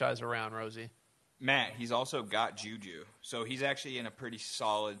that franchise around, Rosie. Matt, he's also got Juju. So he's actually in a pretty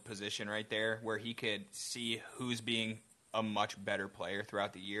solid position right there where he could see who's being a much better player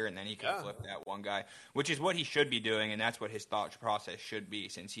throughout the year, and then he can flip that one guy, which is what he should be doing, and that's what his thought process should be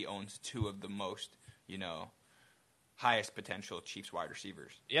since he owns 2 of the most, highest potential Chiefs wide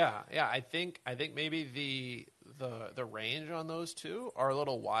receivers. Yeah. I think maybe the range on those 2 are a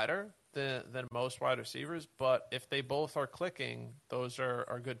little wider than most wide receivers, but if they both are clicking, those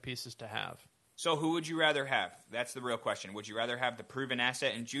are good pieces to have. So who would you rather have? That's the real question. Would you rather have the proven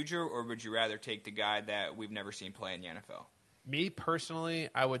asset in Juju, or would you rather take the guy that we've never seen play in the NFL? Me personally,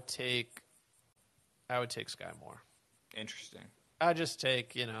 I would take Sky Moore. Interesting. I just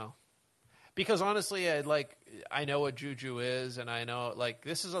take, because honestly, I know what Juju is, and I know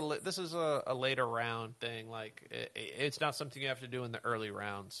this is a later round thing. Like it's not something you have to do in the early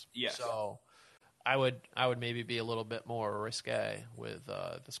rounds. Yes. So I would maybe be a little bit more risque with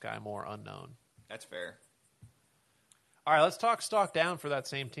the Sky Moore unknown. That's fair. All right, let's talk stock down for that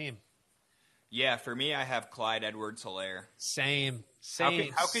same team. Yeah, for me, I have Clyde Edwards-Helaire. Same.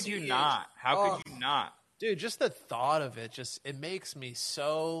 How could you not? How could you not? Dude, just the thought of it, it makes me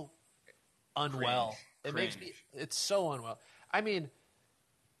so unwell. Cringe. It's so unwell. I mean,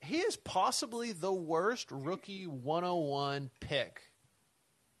 he is possibly the worst rookie 101 pick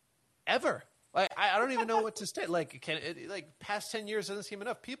ever. Like I don't even know what to say. Like past 10 years doesn't seem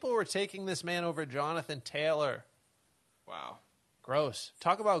enough. People were taking this man over Jonathan Taylor. Wow. Gross.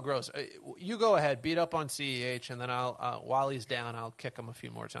 Talk about gross. You go ahead, beat up on CEH, and then I'll while he's down, I'll kick him a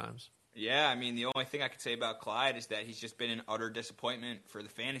few more times. Yeah, I mean, the only thing I could say about Clyde is that he's just been an utter disappointment for the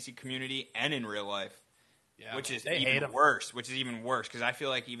fantasy community and in real life. Yeah, which is they hate even him. worse. Which is even worse because I feel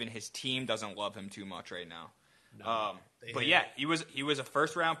like even his team doesn't love him too much right now. No, but yeah, he was a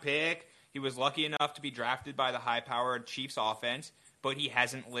first round pick. He was lucky enough to be drafted by the high powered Chiefs offense, but he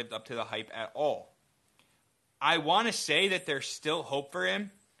hasn't lived up to the hype at all. I want to say that there's still hope for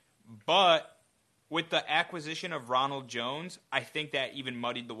him, but with the acquisition of Ronald Jones, I think that even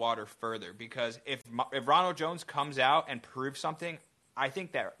muddied the water further because if Ronald Jones comes out and proves something, I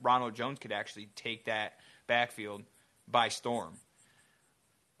think that Ronald Jones could actually take that backfield by storm.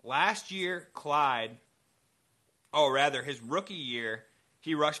 Last year, his rookie year,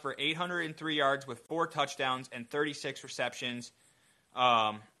 he rushed for 803 yards with 4 touchdowns and 36 receptions.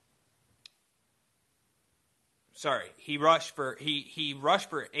 He rushed for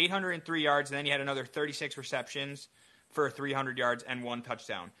 803 yards, and then he had another 36 receptions for 300 yards and 1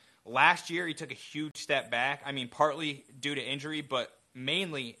 touchdown. Last year, he took a huge step back. I mean, partly due to injury, but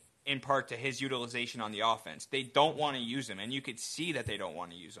mainly in part to his utilization on the offense. They don't want to use him, and you could see that they don't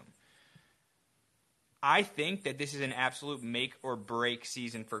want to use him. I think that this is an absolute make-or-break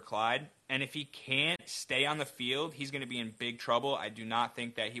season for Clyde, and if he can't stay on the field, he's going to be in big trouble. I do not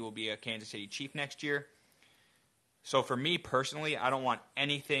think that he will be a Kansas City Chief next year. So for me personally, I don't want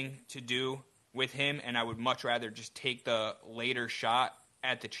anything to do with him, and I would much rather just take the later shot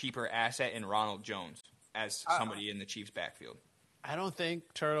at the cheaper asset in Ronald Jones as somebody in the Chiefs' backfield. I don't think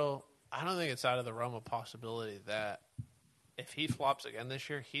it's out of the realm of possibility that if he flops again this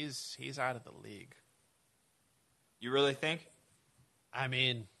year, he's out of the league. You really think? I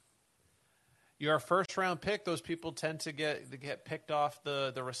mean, you're a first-round pick. Those people tend to get picked off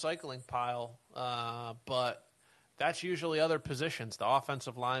the recycling pile, but that's usually other positions, the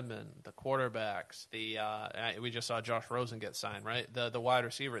offensive linemen, the quarterbacks, we just saw Josh Rosen get signed, right? The wide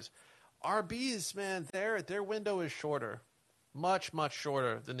receivers. RBs, man, their window is shorter, much, much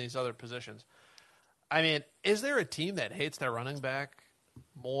shorter than these other positions. I mean, is there a team that hates their running back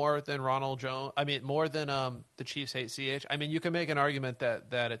more than Ronald Jones? I mean, more than the Chiefs hate CH? I mean, you can make an argument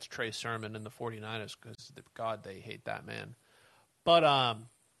that it's Trey Sermon and the 49ers because, God, they hate that man. But,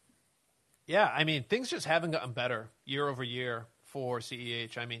 yeah, I mean, things just haven't gotten better year over year for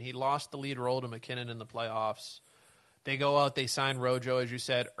CEH. I mean, he lost the lead role to McKinnon in the playoffs. They go out, they sign Rojo, as you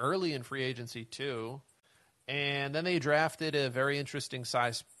said, early in free agency too. And then they drafted a very interesting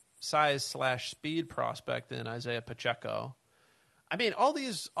size/speed prospect in Isaiah Pacheco. I mean, all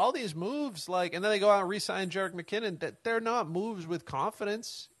these moves, and then they go out and re-sign Jerick McKinnon. That they're not moves with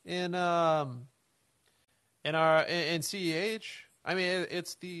confidence in CEH. I mean,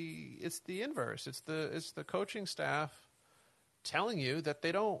 it's the inverse. It's the coaching staff telling you that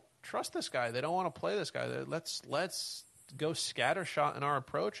they don't trust this guy. They don't want to play this guy. Let's go scattershot in our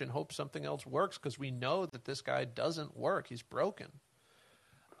approach and hope something else works because we know that this guy doesn't work. He's broken.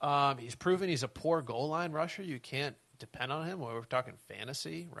 He's proven he's a poor goal line rusher. You can't depend on him. We're talking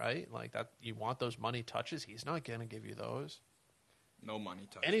fantasy, right? Like that, you want those money touches. He's not going to give you those. No money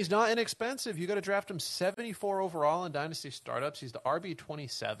touches. And he's not inexpensive. You got to draft him 74 overall in Dynasty Startups. He's the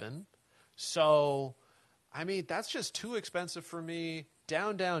RB27. So, I mean, that's just too expensive for me.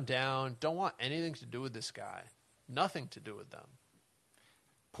 Down, down, down. Don't want anything to do with this guy. Nothing to do with them.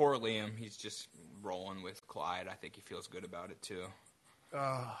 Poor Liam. He's just rolling with Clyde. I think he feels good about it, too.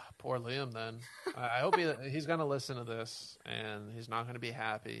 Poor Liam, then. I hope he's going to listen to this, and he's not going to be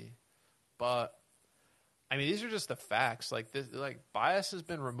happy. But, I mean, these are just the facts. Like bias has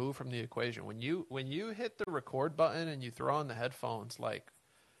been removed from the equation. When you hit the record button and you throw on the headphones,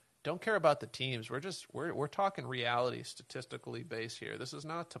 don't care about the teams. We're talking reality, statistically based here. This is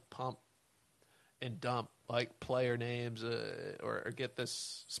not to pump and dump player names or get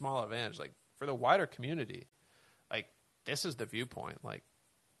this small advantage. For the wider community, this is the viewpoint.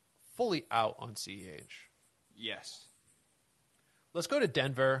 Fully out on CEH. Yes. Let's go to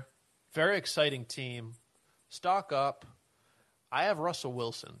Denver. Very exciting team. Stock up. I have Russell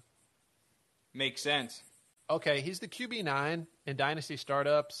Wilson. Makes sense. Okay, he's the QB9 in Dynasty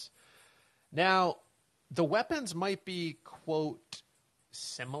Startups. Now, the weapons might be, quote,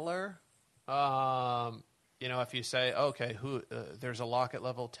 similar. If you say, okay, there's a Lockett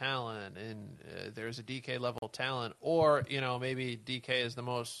level talent and there's a DK level talent, or maybe DK is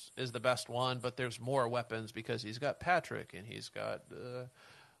the best one, but there's more weapons because he's got Patrick and he's got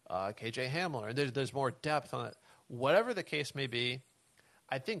KJ Hamler, and there's more depth on it. Whatever the case may be,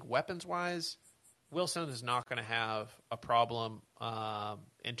 I think weapons-wise, Wilson is not going to have a problem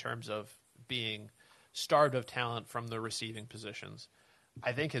in terms of being starved of talent from the receiving positions.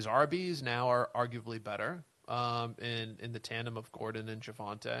 I think his RBs now are arguably better in the tandem of Gordon and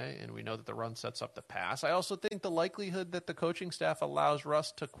Javonte, and we know that the run sets up the pass. I also think the likelihood that the coaching staff allows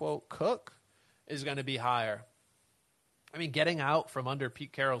Russ to, quote, cook is going to be higher. I mean, getting out from under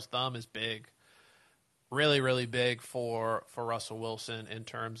Pete Carroll's thumb is big. Really, really big for Russell Wilson in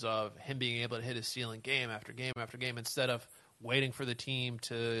terms of him being able to hit his ceiling game after game after game instead of waiting for the team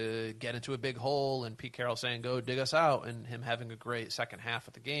to get into a big hole and Pete Carroll saying, go dig us out, and him having a great second half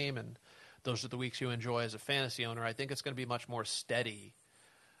of the game. And those are the weeks you enjoy as a fantasy owner. I think it's going to be much more steady.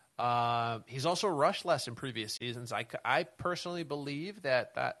 He's also rushed less in previous seasons. I personally believe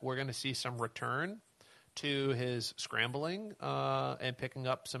that we're going to see some return to his scrambling and picking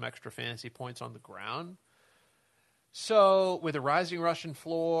up some extra fantasy points on the ground. So with a rising Russian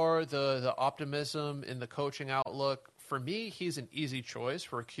floor, the optimism in the coaching outlook, for me, he's an easy choice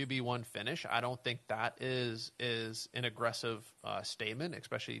for a QB1 finish. I don't think that is an aggressive statement,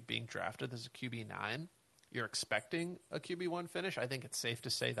 especially being drafted as a QB9. You're expecting a QB1 finish. I think it's safe to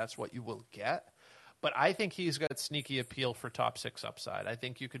say that's what you will get. But I think he's got sneaky appeal for top 6 upside. I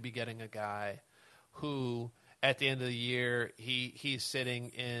think you could be getting a guy who at the end of the year he's sitting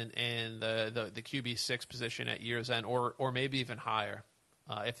in the QB6 position at year's end or maybe even higher.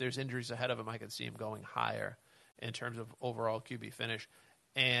 If there's injuries ahead of him, I could see him going higher in terms of overall QB finish.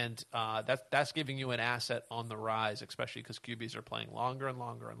 And that's giving you an asset on the rise, especially because QBs are playing longer and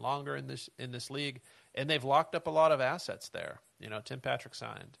longer and longer in this league. And they've locked up a lot of assets there. You know, Tim Patrick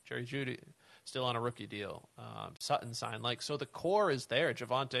signed, Jerry Jeudy still on a rookie deal, Sutton signed. So the core is there,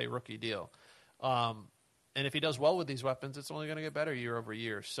 Javonte rookie deal. And if he does well with these weapons, it's only going to get better year over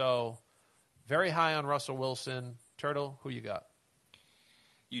year. So very high on Russell Wilson. Turtle, who you got?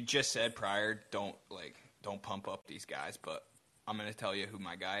 You just said prior, don't pump up these guys, but I'm going to tell you who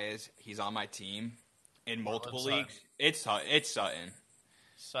my guy is. He's on my team in multiple leagues. It's Sutton.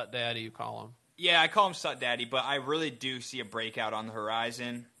 Sut Daddy, you call him. Yeah, I call him Sut Daddy, but I really do see a breakout on the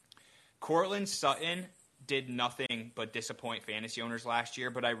horizon. Courtland Sutton did nothing but disappoint fantasy owners last year,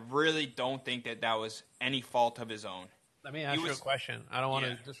 but I really don't think that was any fault of his own. Let me ask you a question. I don't want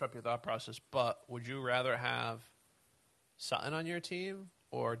to disrupt your thought process, but would you rather have Sutton on your team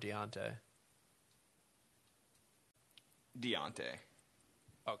or Deontay? Deontay.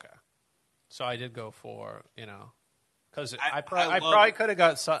 Okay. So I did go for, because I probably could have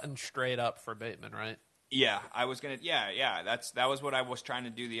got Sutton straight up for Bateman, right? Yeah, I was going to, yeah. That was what I was trying to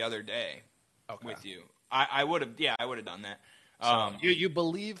do the other day with you. I would have done that. So you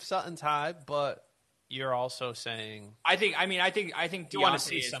believe Sutton's high, but you're also saying I think Deontay you want to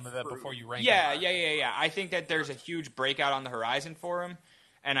see some of that before you rank. Yeah. I think that there's a huge breakout on the horizon for him,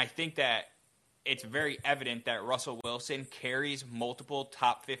 and I think that it's very evident that Russell Wilson carries multiple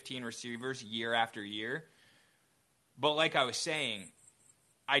top 15 receivers year after year. But like I was saying,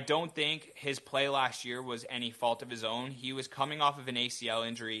 I don't think his play last year was any fault of his own. He was coming off of an ACL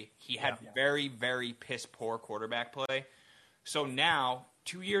injury. He had very, very piss-poor quarterback play. So now,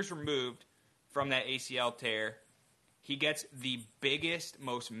 2 years removed from that ACL tear, he gets the biggest,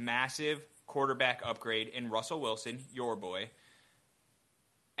 most massive quarterback upgrade in Russell Wilson, your boy.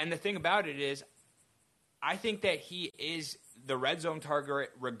 And the thing about it is, I think that he is the red zone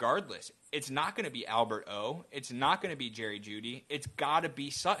target regardless. It's not going to be Albert O. It's not going to be Jerry Jeudy. It's got to be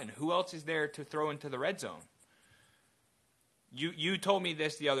Sutton. Who else is there to throw into the red zone? You told me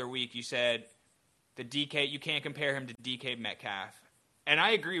this the other week. You said you can't compare him to DK Metcalf. And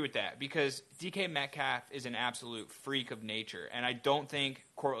I agree with that because DK Metcalf is an absolute freak of nature. And I don't think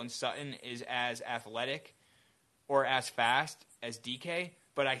Courtland Sutton is as athletic or as fast as DK.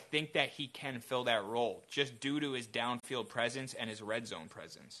 But I think that he can fill that role just due to his downfield presence and his red zone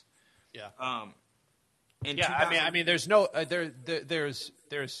presence. Yeah. I mean, there's no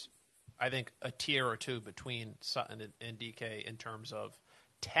there's I think a tier or two between Sutton and DK in terms of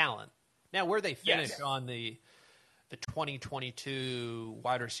talent. Now, where they finish on the 2022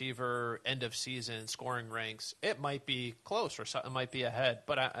 wide receiver end of season scoring ranks, it might be close or Sutton might be ahead.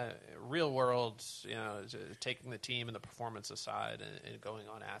 But real world, taking the team and the performance aside and going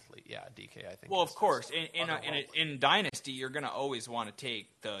on athlete, DK, I think. Well, of course, in Dynasty, you're going to always want to take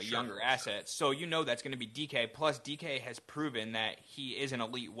the younger assets. So that's going to be DK. Plus, DK has proven that he is an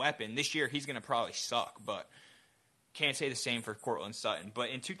elite weapon. This year, he's going to probably suck, but can't say the same for Courtland Sutton. But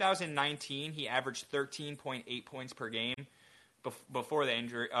in 2019, he averaged 13.8 points per game before the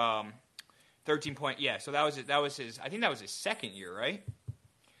injury. 13 point, yeah. So that was his. I think that was his second year, right?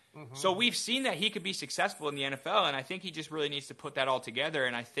 So we've seen that he could be successful in the NFL, and I think he just really needs to put that all together.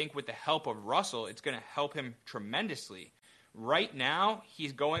 And I think with the help of Russell, it's going to help him tremendously. Right now,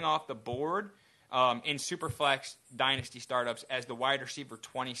 he's going off the board in Superflex Dynasty startups as the wide receiver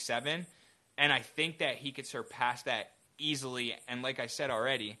 27, and I think that he could surpass that easily. And like I said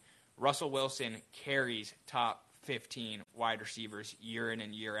already, Russell Wilson carries top 15 wide receivers year in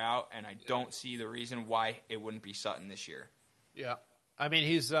and year out, and I don't see the reason why it wouldn't be Sutton this year. Yeah. I mean,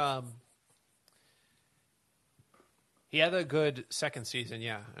 he had a good second season,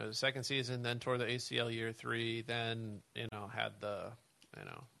 yeah. It was second season, then tore the ACL year 3, then, had the,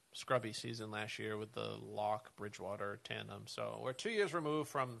 scrubby season last year with the Locke Bridgewater tandem. So we're 2 years removed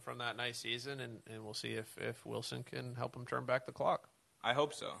from that nice season, and we'll see if Wilson can help him turn back the clock. I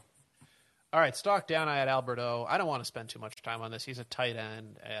hope so. All right, stock down. I had Alberto. I don't want to spend too much time on this. He's a tight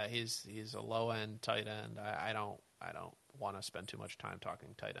end. He's a low end tight end. I don't want to spend too much time talking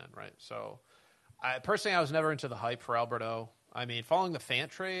tight end, right? So, personally, I was never into the hype for Alberto. I mean, following the Fant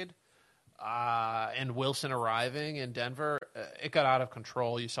trade and Wilson arriving in Denver, it got out of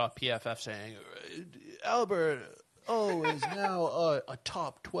control. You saw PFF saying Alberto is now a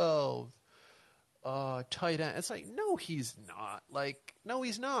top 12 tight end. It's like, no, he's not. No,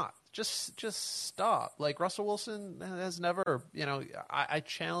 he's not. Just stop. Russell Wilson has never, I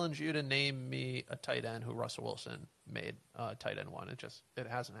challenge you to name me a tight end who Russell Wilson made tight end one. It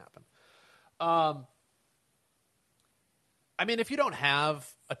hasn't happened. I mean, if you don't have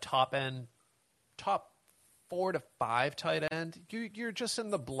a top 4 to 5 tight end, you're just in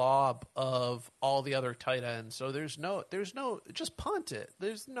the blob of all the other tight ends. So there's no, just punt it.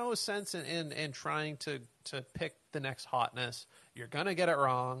 There's no sense in trying to pick the next hotness. You're gonna get it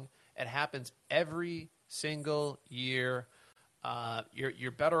wrong. It happens every single year.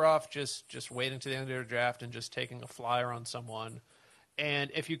 You're better off just waiting to the end of your draft and just taking a flyer on someone. And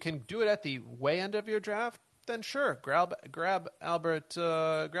if you can do it at the way end of your draft, then sure, grab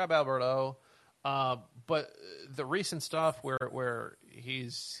Alberto. But the recent stuff where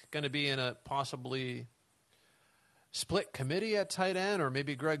he's going to be in a possibly split committee at tight end, or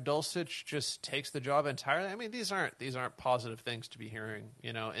maybe Greg Dulcich just takes the job entirely. I mean, these aren't positive things to be hearing,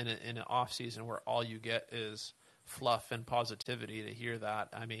 in an off season where all you get is fluff and positivity. To hear that,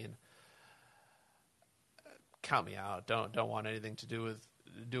 I mean, count me out. Don't want anything to do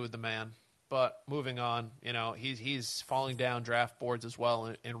with the man. But moving on, he's falling down draft boards as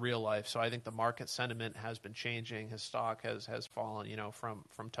well in real life. So I think the market sentiment has been changing. His stock has fallen,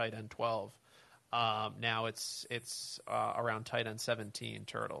 from tight end 12. Now it's around tight end 17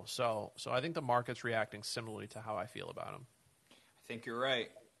 Turtle. So I think the market's reacting similarly to how I feel about him. I think you're right.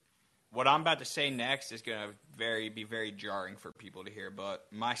 What I'm about to say next is going to be very jarring for people to hear, but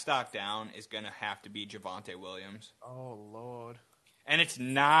my stock down is going to have to be Javonte Williams. Oh, Lord. And it's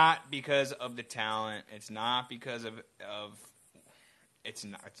not because of the talent. It's not because of it's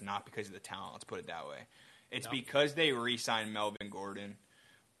not because of the talent. Let's put it that way. It's because they re-signed Melvin Gordon.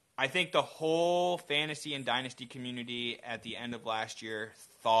 I think the whole fantasy and dynasty community at the end of last year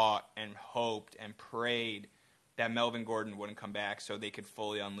thought and hoped and prayed that Melvin Gordon wouldn't come back so they could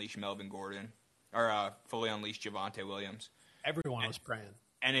fully unleash Melvin Gordon or fully unleash Javonte Williams. Everyone was praying.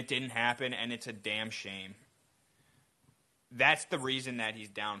 And it didn't happen, and it's a damn shame. That's the reason that he's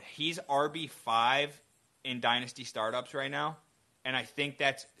down. He's RB5 in dynasty startups right now, and I think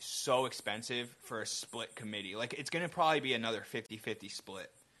that's so expensive for a split committee. It's going to probably be another 50-50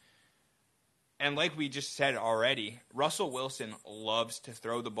 split. And like we just said already, Russell Wilson loves to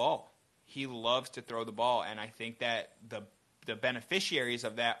throw the ball. He loves to throw the ball, and I think that the beneficiaries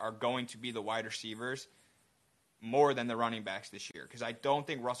of that are going to be the wide receivers more than the running backs this year, because I don't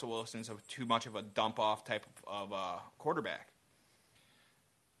think Russell Wilson's too much of a dump-off type of quarterback.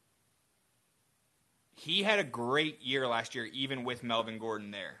 He had a great year last year, even with Melvin Gordon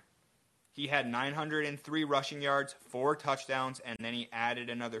there. He had 903 rushing yards, 4 touchdowns, and then he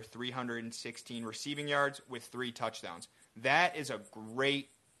added another 316 receiving yards with 3 touchdowns. That is a great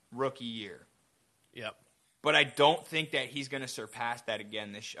rookie year. Yep. But I don't think that he's going to surpass that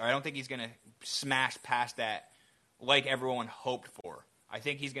again this year. I don't think he's going to smash past that like everyone hoped for. I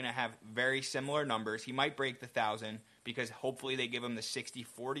think he's going to have very similar numbers. He might break the 1,000 because hopefully they give him the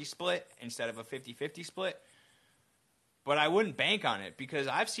 60-40 split instead of a 50-50 split. But I wouldn't bank on it because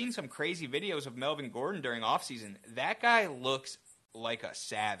I've seen some crazy videos of Melvin Gordon during offseason. That guy looks like a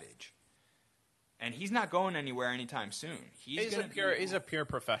savage. And he's not going anywhere anytime soon. He's a pure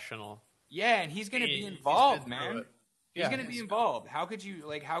professional. Yeah, and he's going to be involved, man. He's going to be involved. How could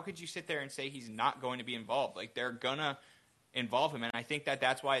you sit there and say he's not going to be involved? They're going to involve him, and I think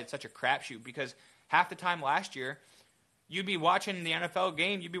that's why it's such a crapshoot, because half the time last year you'd be watching the NFL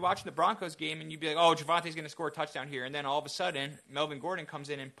game, you'd be watching the Broncos game, and you'd be like, oh, Javante's going to score a touchdown here. And then all of a sudden, Melvin Gordon comes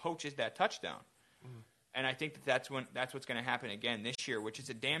in and poaches that touchdown. Mm. And I think that's what's going to happen again this year, which is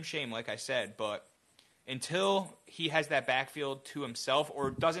a damn shame, like I said. But until he has that backfield to himself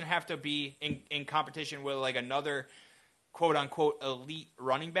or doesn't have to be in competition with like another quote-unquote elite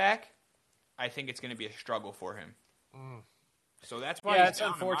running back, I think it's going to be a struggle for him. Mm. So that's why it's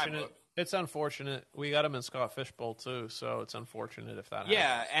unfortunate. It's unfortunate. We got him in Scott Fishbowl too, so it's unfortunate if that happens.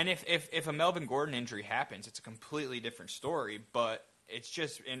 Yeah, and if a Melvin Gordon injury happens, it's a completely different story, but it's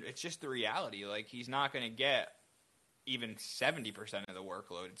just the reality. Like, he's not going to get even 70% of the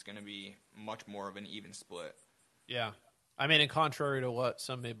workload. It's going to be much more of an even split. Yeah. I mean, in contrary to what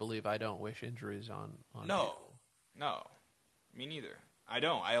some may believe, I don't wish injuries on people. No. Me neither. I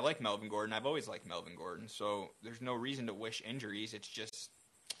don't. I like Melvin Gordon. I've always liked Melvin Gordon, so there's no reason to wish injuries.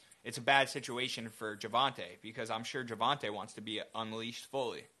 It's a bad situation for Javonte because I'm sure Javonte wants to be unleashed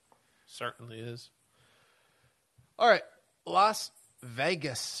fully. Certainly is. All right, Las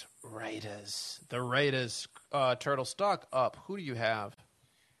Vegas Raiders. The Raiders, Turtle stock up. Who do you have?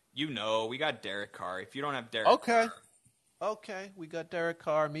 We got Derek Carr. If you don't have Derek Carr. Okay, we got Derek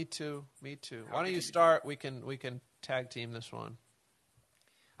Carr. Me too. Why don't you start? We can tag team this one.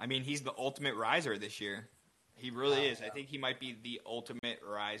 I mean, he's the ultimate riser this year. He really is. I think he might be the ultimate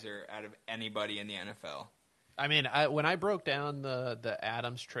riser out of anybody in the NFL. I mean, when I broke down the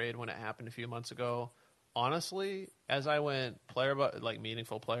Adams trade when it happened a few months ago, honestly, as I went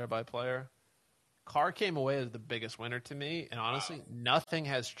meaningful player by player, Carr came away as the biggest winner to me. And honestly, Nothing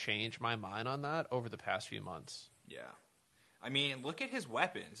has changed my mind on that over the past few months. Yeah. I mean, look at his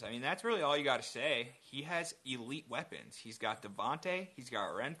weapons. I mean, that's really all you got to say. He has elite weapons. He's got Devontae, he's got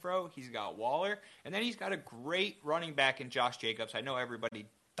Renfro, he's got Waller, and then he's got a great running back in Josh Jacobs. I know everybody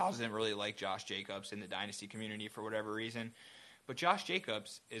doesn't really like Josh Jacobs in the Dynasty community for whatever reason, but Josh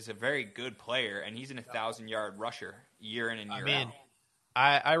Jacobs is a very good player, and he's an 1,000-yard rusher year in and year out.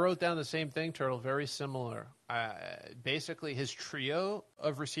 I wrote down the same thing, Turtle, very similar. Basically, his trio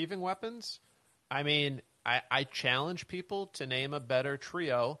of receiving weapons, I mean, I challenge people to name a better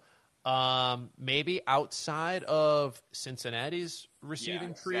trio, maybe outside of Cincinnati's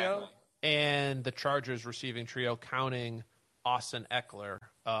receiving trio and the Chargers' receiving trio, counting Austin Eckler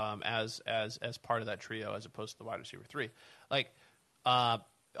as part of that trio as opposed to the wide receiver three.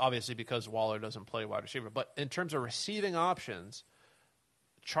 Obviously because Waller doesn't play wide receiver. But in terms of receiving options,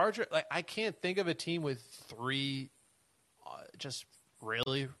 I can't think of a team with three just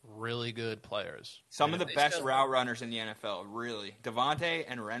really, really good players. Some of the best route runners in the NFL, really. Devontae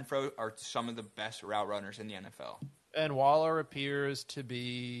and Renfro are some of the best route runners in the NFL. And Waller appears to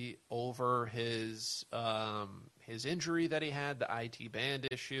be over his injury that he had, the IT band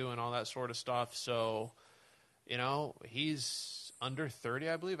issue and all that sort of stuff. So, he's under 30,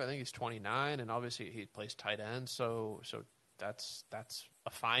 I believe. I think he's 29, and obviously he plays tight end. So that's a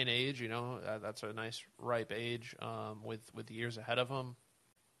fine age, That's a nice ripe age with the years ahead of him.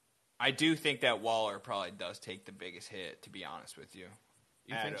 I do think that Waller probably does take the biggest hit, to be honest with you.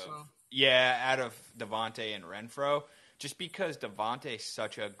 You think so? Yeah, out of Devontae and Renfro, just because Devontae is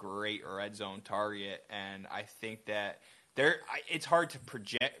such a great red zone target, and I think that it's hard to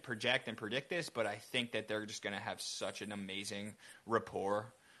project and predict this, but I think that they're just going to have such an amazing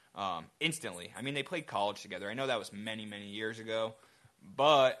rapport instantly. I mean, they played college together. I know that was many, many years ago,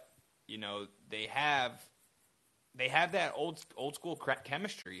 but they have that old school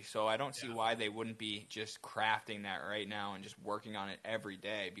chemistry. So I don't see why they wouldn't be just crafting that right now and just working on it every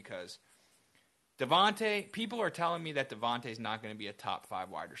day. Because Devontae, people are telling me that Devontae's not going to be a top 5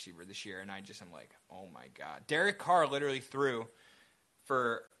 wide receiver this year, and I just am like, oh my god. Derek Carr literally threw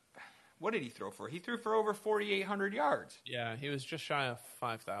for. What did he throw for? He threw for over 4,800 yards. Yeah, he was just shy of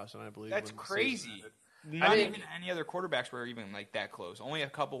 5,000, I believe. That's crazy. Not even any other quarterbacks were even like that close. Only a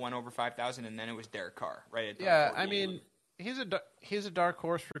couple went over 5,000, and then it was Derek Carr, right? I mean, he's a dark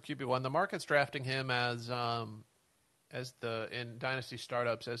horse for QB1. The market's drafting him in Dynasty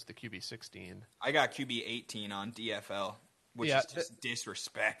startups as the QB 16. I got QB 18 on DFL, which is just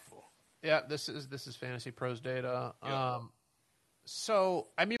disrespectful. Yeah, this is Fantasy Pros data. Yep. So,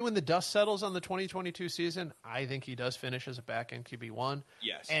 I mean, when the dust settles on the 2022 season, I think he does finish as a back-end QB1.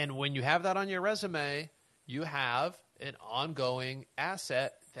 Yes. And when you have that on your resume, you have an ongoing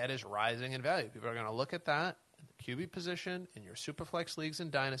asset that is rising in value. People are going to look at that, the QB position in your Superflex leagues and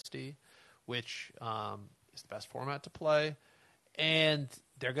Dynasty, which is the best format to play, and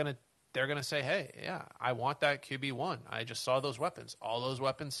they're going to say, hey, yeah, I want that QB1. I just saw those weapons. All those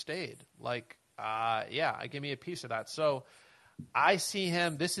weapons stayed. Give me a piece of that. So, I see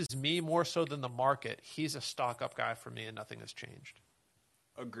him. This is me more so than the market. He's a stock up guy for me, and nothing has changed.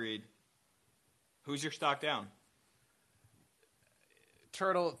 Agreed. Who's your stock down?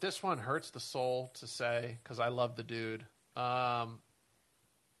 Turtle, this one hurts the soul to say because I love the dude. I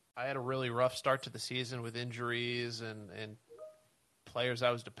had a really rough start to the season with injuries and players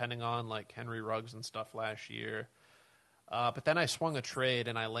I was depending on, like Henry Ruggs and stuff last year. But then I swung a trade,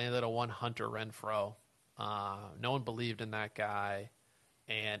 and I landed a one Hunter Renfroe. No one believed in that guy,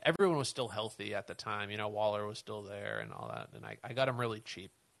 and everyone was still healthy at the time. Waller was still there and all that, and I got him really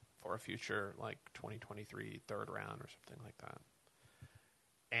cheap for a future, like 2023 third round or something like that.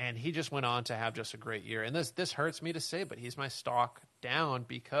 And he just went on to have just a great year. And this hurts me to say, but he's my stock down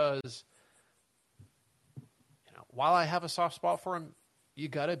because, while I have a soft spot for him, you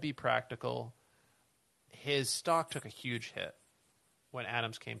got to be practical. His stock took a huge hit when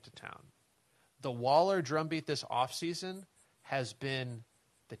Adams came to town. The Waller drumbeat this offseason has been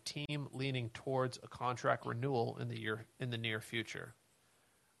the team leaning towards a contract renewal in the near future,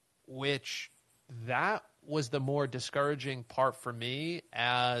 which that was the more discouraging part for me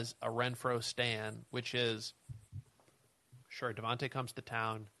as a Renfroe stan, which is, sure, Devontae comes to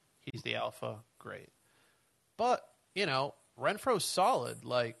town. He's the alpha. Great. But, Renfroe's solid.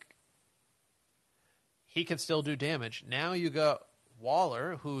 Like, he can still do damage. Now you got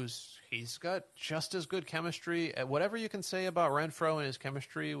Waller, he's got just as good chemistry. Whatever you can say about Renfroe and his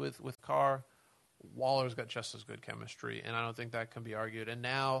chemistry with Carr, Waller's got just as good chemistry, and I don't think that can be argued. And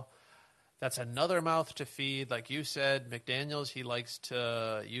now that's another mouth to feed. Like you said, McDaniels, he likes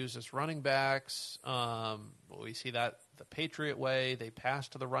to use his running backs. We see that the Patriot way. They pass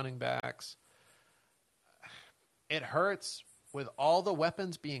to the running backs. It hurts with all the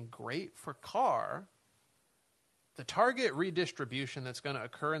weapons being great for Carr. The target redistribution that's going to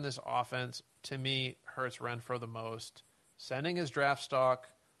occur in this offense, to me, hurts Renfroe the most. Sending his draft stock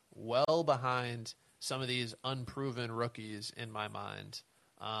well behind some of these unproven rookies in my mind.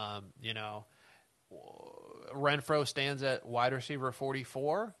 Renfroe stands at wide receiver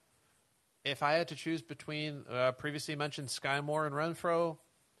 44. If I had to choose between previously mentioned Sky Moore and Renfroe,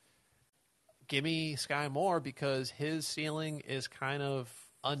 give me Sky Moore because his ceiling is kind of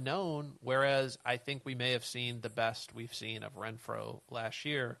unknown, whereas I think we may have seen the best we've seen of Renfroe last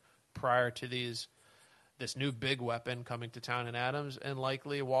year prior to this new big weapon coming to town in Adams, and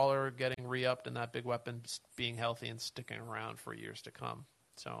likely Waller getting re-upped and that big weapon being healthy and sticking around for years to come.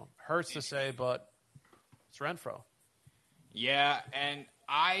 So, hurts to say, but it's Renfroe. Yeah, and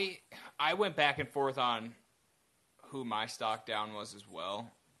I went back and forth on who my stock down was as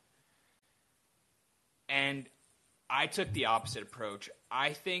well. And I took the opposite approach.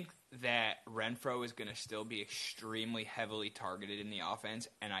 I think that Renfroe is going to still be extremely heavily targeted in the offense,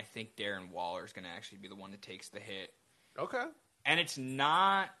 and I think Darren Waller is going to actually be the one that takes the hit. Okay. And it's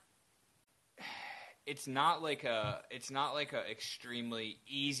not like a extremely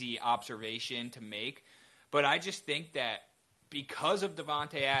easy observation to make, but I just think that because of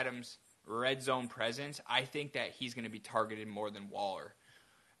Devontae Adams' red zone presence, I think that he's going to be targeted more than Waller.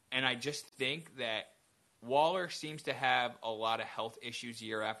 And I just think that Waller seems to have a lot of health issues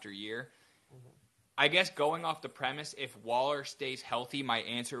year after year. Mm-hmm. I guess going off the premise, if Waller stays healthy, my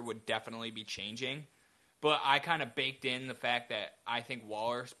answer would definitely be changing. But I kind of baked in the fact that I think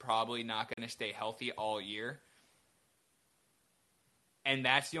Waller's probably not going to stay healthy all year. And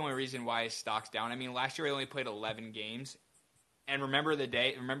that's the only reason why his stock's down. I mean, last year he only played 11 games. And remember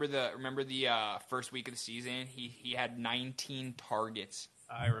the first week of the season, he had 19 targets.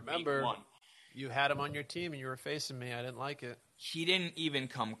 I remember. You had him on your team, and you were facing me. I didn't like it. He didn't even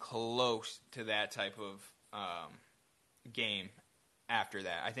come close to that type of game after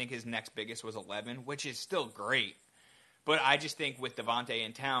that. I think his next biggest was 11, which is still great. But I just think with Devontae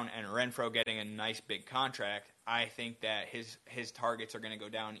in town and Renfroe getting a nice big contract, I think that his targets are going to go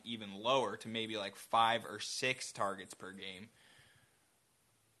down even lower to maybe like 5 or 6 targets per game.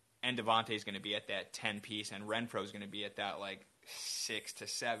 And Devontae's going to be at that 10 piece, and Renfroe's going to be at that like 6 to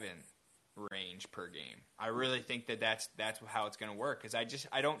 7 range per game. I really think that's how it's going to work, because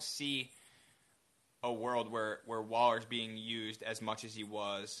I don't see a world where Waller's being used as much as he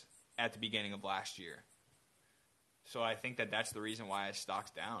was at the beginning of last year. So I think that's the reason why his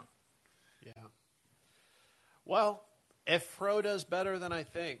stock's down. Yeah. Well, if Fro does better than I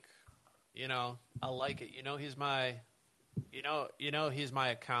think, I'll like it. He's my he's my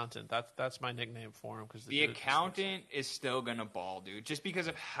accountant. That's my nickname for him, because the accountant is still gonna ball, dude, just because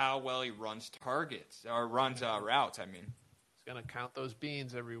of how well he runs targets or runs routes. I mean, he's gonna count those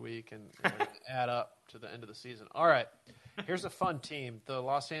beans every week and add up to the end of the season. All right, here's a fun team: the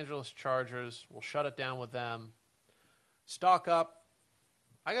Los Angeles Chargers. We'll shut it down with them. Stock up.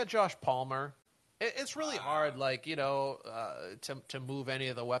 I got Josh Palmer. It's really hard, to move any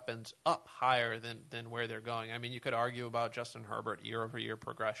of the weapons up higher than where they're going. I mean, you could argue about Justin Herbert year-over-year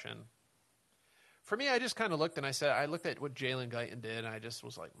progression. For me, I just kind of looked and I looked at what Jalen Guyton did, and I just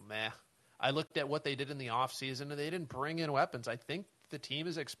was like, meh. I looked at what they did in the offseason, and they didn't bring in weapons. I think the team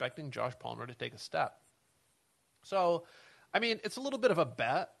is expecting Josh Palmer to take a step. So, I mean, it's a little bit of a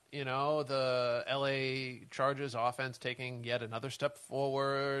bet. The LA Chargers offense taking yet another step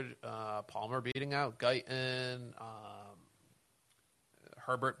forward. Palmer beating out Guyton.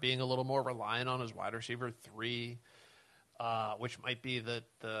 Herbert being a little more reliant on his wide receiver 3, which might be the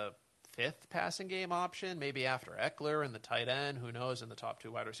fifth passing game option, maybe after Eckler and the tight end, who knows, in the top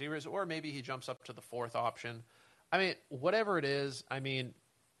 2 wide receivers, or maybe he jumps up to the 4th option. I mean, whatever it is,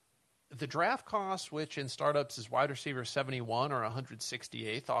 the draft cost, which in startups is wide receiver 71 or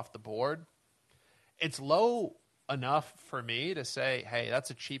 168th off the board, it's low enough for me to say, hey, that's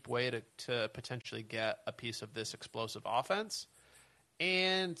a cheap way to potentially get a piece of this explosive offense.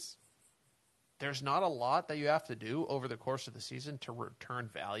 And there's not a lot that you have to do over the course of the season to return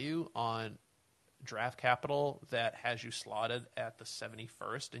value on draft capital that has you slotted at the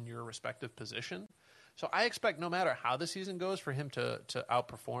 71st in your respective position. So I expect no matter how the season goes for him to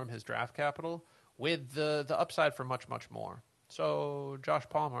outperform his draft capital with the upside for much, much more. So Josh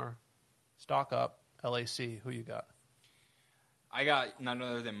Palmer, stock up, LAC, who you got? I got none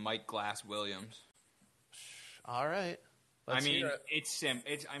other than Mike Glass Williams. All right. It's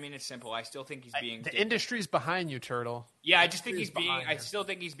simple. I still think he's being the industry's behind you, Turtle. Yeah, I just think I still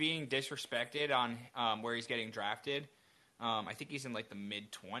think he's being disrespected on where he's getting drafted. I think he's in like the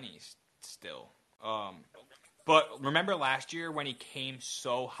mid-20s still. But remember last year when he came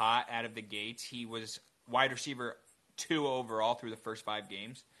so hot out of the gates, he was wide receiver 2 overall through the first 5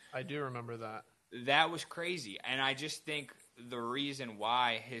 games. I do remember that. That was crazy. And I just think the reason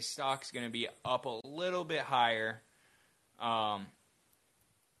why his stock's going to be up a little bit higher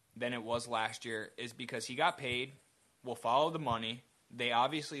than it was last year is because he got paid. We'll follow the money. They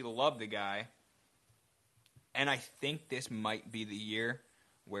obviously love the guy. And I think this might be the year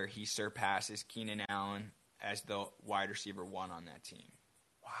where he surpasses Keenan Allen as the wide receiver 1 on that team.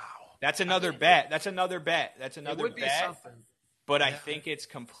 Wow. That's another bet. That's another bet. It would be something. But I think it's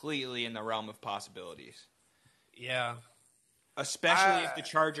completely in the realm of possibilities. Yeah. Especially if the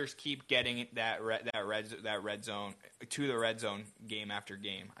Chargers keep getting that red zone to the red zone game after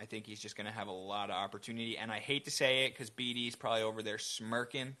game. I think he's just going to have a lot of opportunity. And I hate to say it because BD's probably over there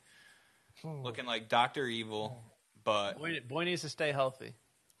smirking, looking like Dr. Evil. But boy needs to stay healthy.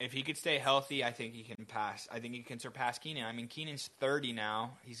 If he could stay healthy, I think he can pass. I think he can surpass Keenan. I mean, Keenan's 30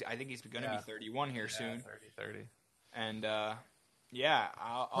 now. I think he's going to be 31 here soon. 30. And I'll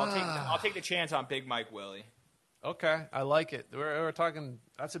take the chance on Big Mike Willie. Okay, I like it. We're talking.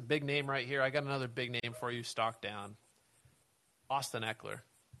 That's a big name right here. I got another big name for you. Stock down. Austin Eckler.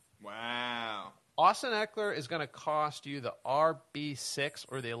 Wow. Austin Eckler is going to cost you the RB6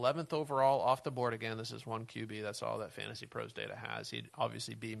 or the 11th overall off the board. Again, this is 1 QB. That's all that Fantasy Pros data has. He'd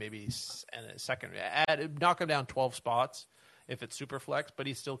obviously be maybe a second. Knock him down 12 spots if it's super flex, but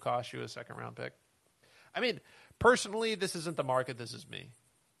he still costs you a second-round pick. I mean, personally, this isn't the market. This is me.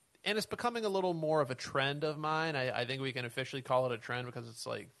 And it's becoming a little more of a trend of mine. I think we can officially call it a trend because it's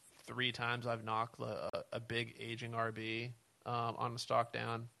like 3 times I've knocked a big aging RB on the stock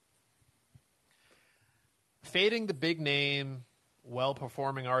down. Fading the big name,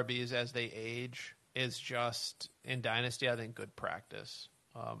 well-performing RBs as they age is just, in Dynasty, I think, good practice.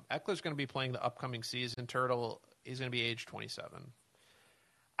 Eckler's going to be playing the upcoming season. Turtle, he's going to be age 27.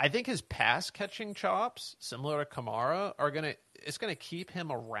 I think his pass-catching chops, similar to Kamara, it's going to keep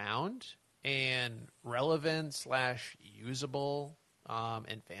him around and relevant / usable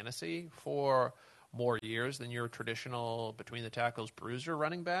in fantasy for more years than your traditional between-the-tackles bruiser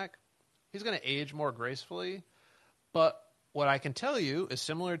running back. He's going to age more gracefully. But what I can tell you is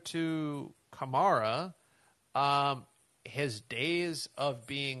similar to Kamara, his days of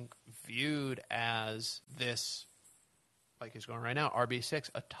being viewed as this, like he's going right now, RB6,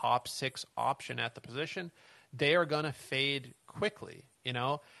 a top 6 option at the position, they are going to fade quickly,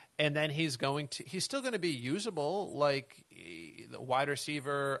 And then he's still going to be usable like the wide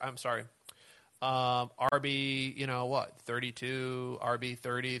receiver, RB, 32, RB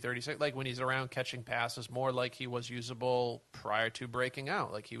 30, 36, like when he's around catching passes, more like he was usable prior to breaking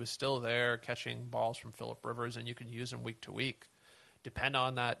out. Like he was still there catching balls from Phillip Rivers, and you can use him week to week. Depend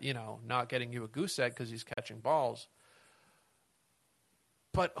on that, not getting you a goose egg because he's catching balls.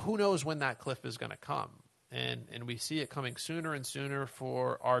 But who knows when that cliff is going to come. And we see it coming sooner and sooner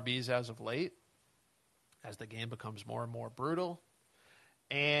for RBs as of late. as the game becomes more and more brutal.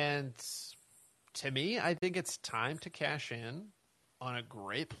 And to me, I think it's time to cash in on a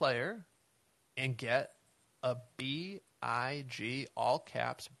great player and get a BIG, all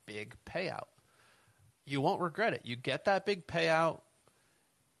caps, big payout. You won't regret it. You get that big payout.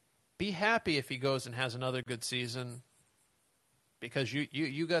 Be happy if he goes and has another good season, because you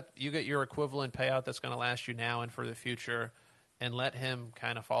get your equivalent payout that's going to last you now and for the future, and let him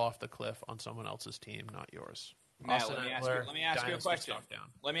kind of fall off the cliff on someone else's team, not yours. Matt, let me ask you a question.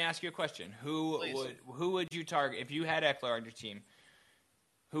 Let me ask you a question. Who would you target if you had Eckler on your team?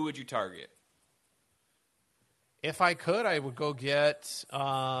 Who would you target? If I could, I would go get.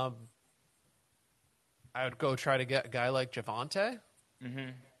 I would go try to get a guy like Javonte.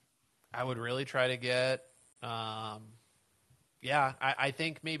 Mm-hmm. I would really try to get. I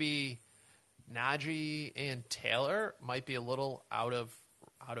think maybe Najee and Taylor might be a little out of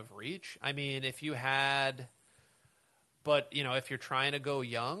reach. I mean, if you had. But, if you're trying to go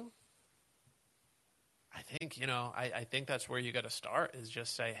young, I think, I think that's where you got to start, is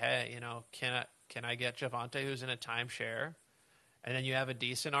just say, hey, can I get Javonte, who's in a timeshare? And then you have a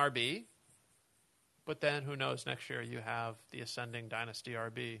decent RB. But then who knows, next year you have the ascending dynasty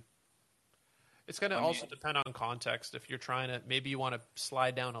RB. It's going to also depend on context. If you're trying to, maybe you want to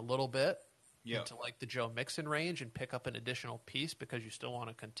slide down a little bit into like the Joe Mixon range and pick up an additional piece because you still want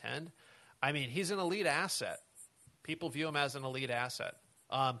to contend. I mean, he's an elite asset. People view him as an elite asset.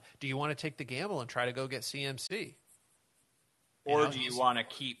 Do you want to take the gamble and try to go get CMC? Or do you want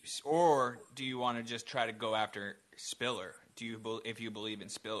to just try to go after Spiller? If you believe in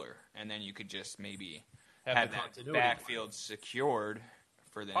Spiller, and then you could just maybe have that backfield secured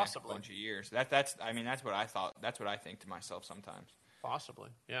for the next bunch of years. That's what I thought. That's what I think to myself sometimes. Possibly,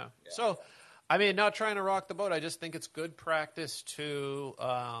 yeah. So, I mean, not trying to rock the boat. I just think it's good practice to,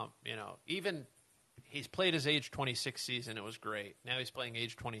 even. He's played his age 26 season. It was great. Now he's playing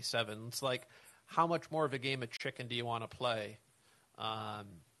age 27. It's like, how much more of a game of chicken do you want to play?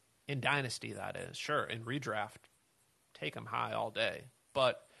 In Dynasty, that is. Sure, in redraft, take him high all day.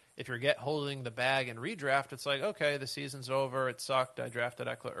 But if you're holding the bag in redraft, it's like, okay, the season's over. It sucked. I drafted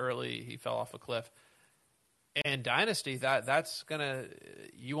Eckler early. He fell off a cliff. And Dynasty, that's going to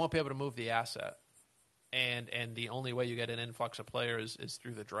 – you won't be able to move the asset. And the only way you get an influx of players is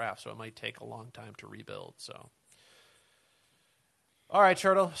through the draft, so it might take a long time to rebuild. So, all right,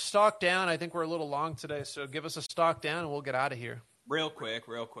 Turtle, stock down. I think we're a little long today, so give us a stock down, and we'll get out of here. Real quick.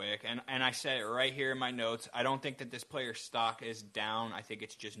 And I said it right here in my notes. I don't think that this player's stock is down. I think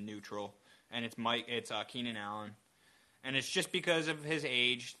it's just neutral. And it's Keenan Allen. And it's just because of his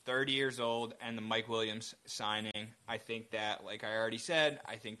age, 30 years old, and the Mike Williams signing. I think that, like I already said,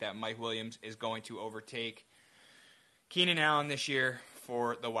 I think that Mike Williams is going to overtake Keenan Allen this year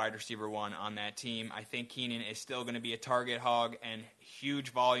for the wide receiver one on that team. I think Keenan is still going to be a target hog and huge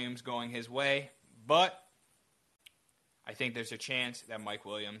volumes going his way. But I think there's a chance that Mike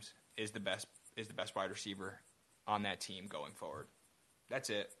Williams is the best wide receiver on that team going forward. That's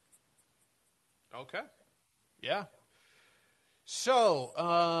it. Okay. Yeah. So,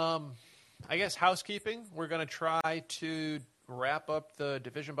 I guess housekeeping. We're going to try to wrap up the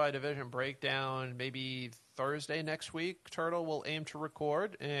division-by-division breakdown maybe Thursday next week. Turtle will aim to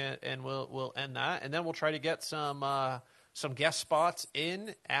record, and we'll end that. And then we'll try to get some guest spots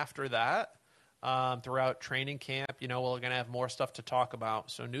in after that throughout training camp. We're going to have more stuff to talk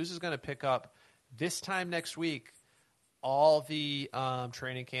about. So news is going to pick up this time next week. All the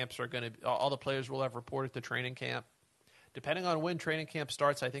training camps are going to – all the players will have reported to training camp. Depending on when training camp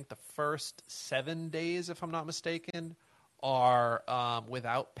starts, I think the first 7 days, if I'm not mistaken, are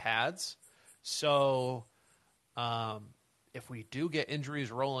without pads. So if we do get injuries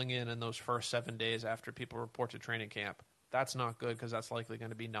rolling in those first 7 days after people report to training camp, that's not good because that's likely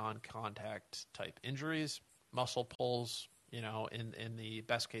going to be non-contact type injuries, muscle pulls, in the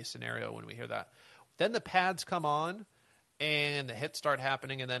best case scenario when we hear that. Then the pads come on. And the hits start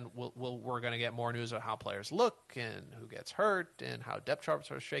happening, and then we're going to get more news of how players look and who gets hurt and how depth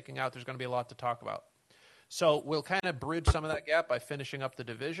charts are shaking out. There's going to be a lot to talk about. So we'll kind of bridge some of that gap by finishing up the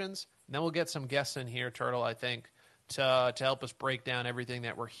divisions. And then we'll get some guests in here, Turtle, I think, to help us break down everything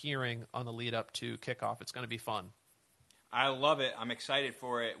that we're hearing on the lead up to kickoff. It's going to be fun. I love it. I'm excited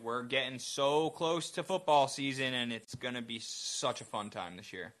for it. We're getting so close to football season, and it's going to be such a fun time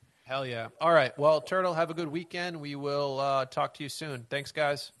this year. Hell yeah. All right. Well, Turtle, have a good weekend. We will talk to you soon. Thanks,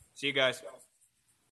 guys. See you guys.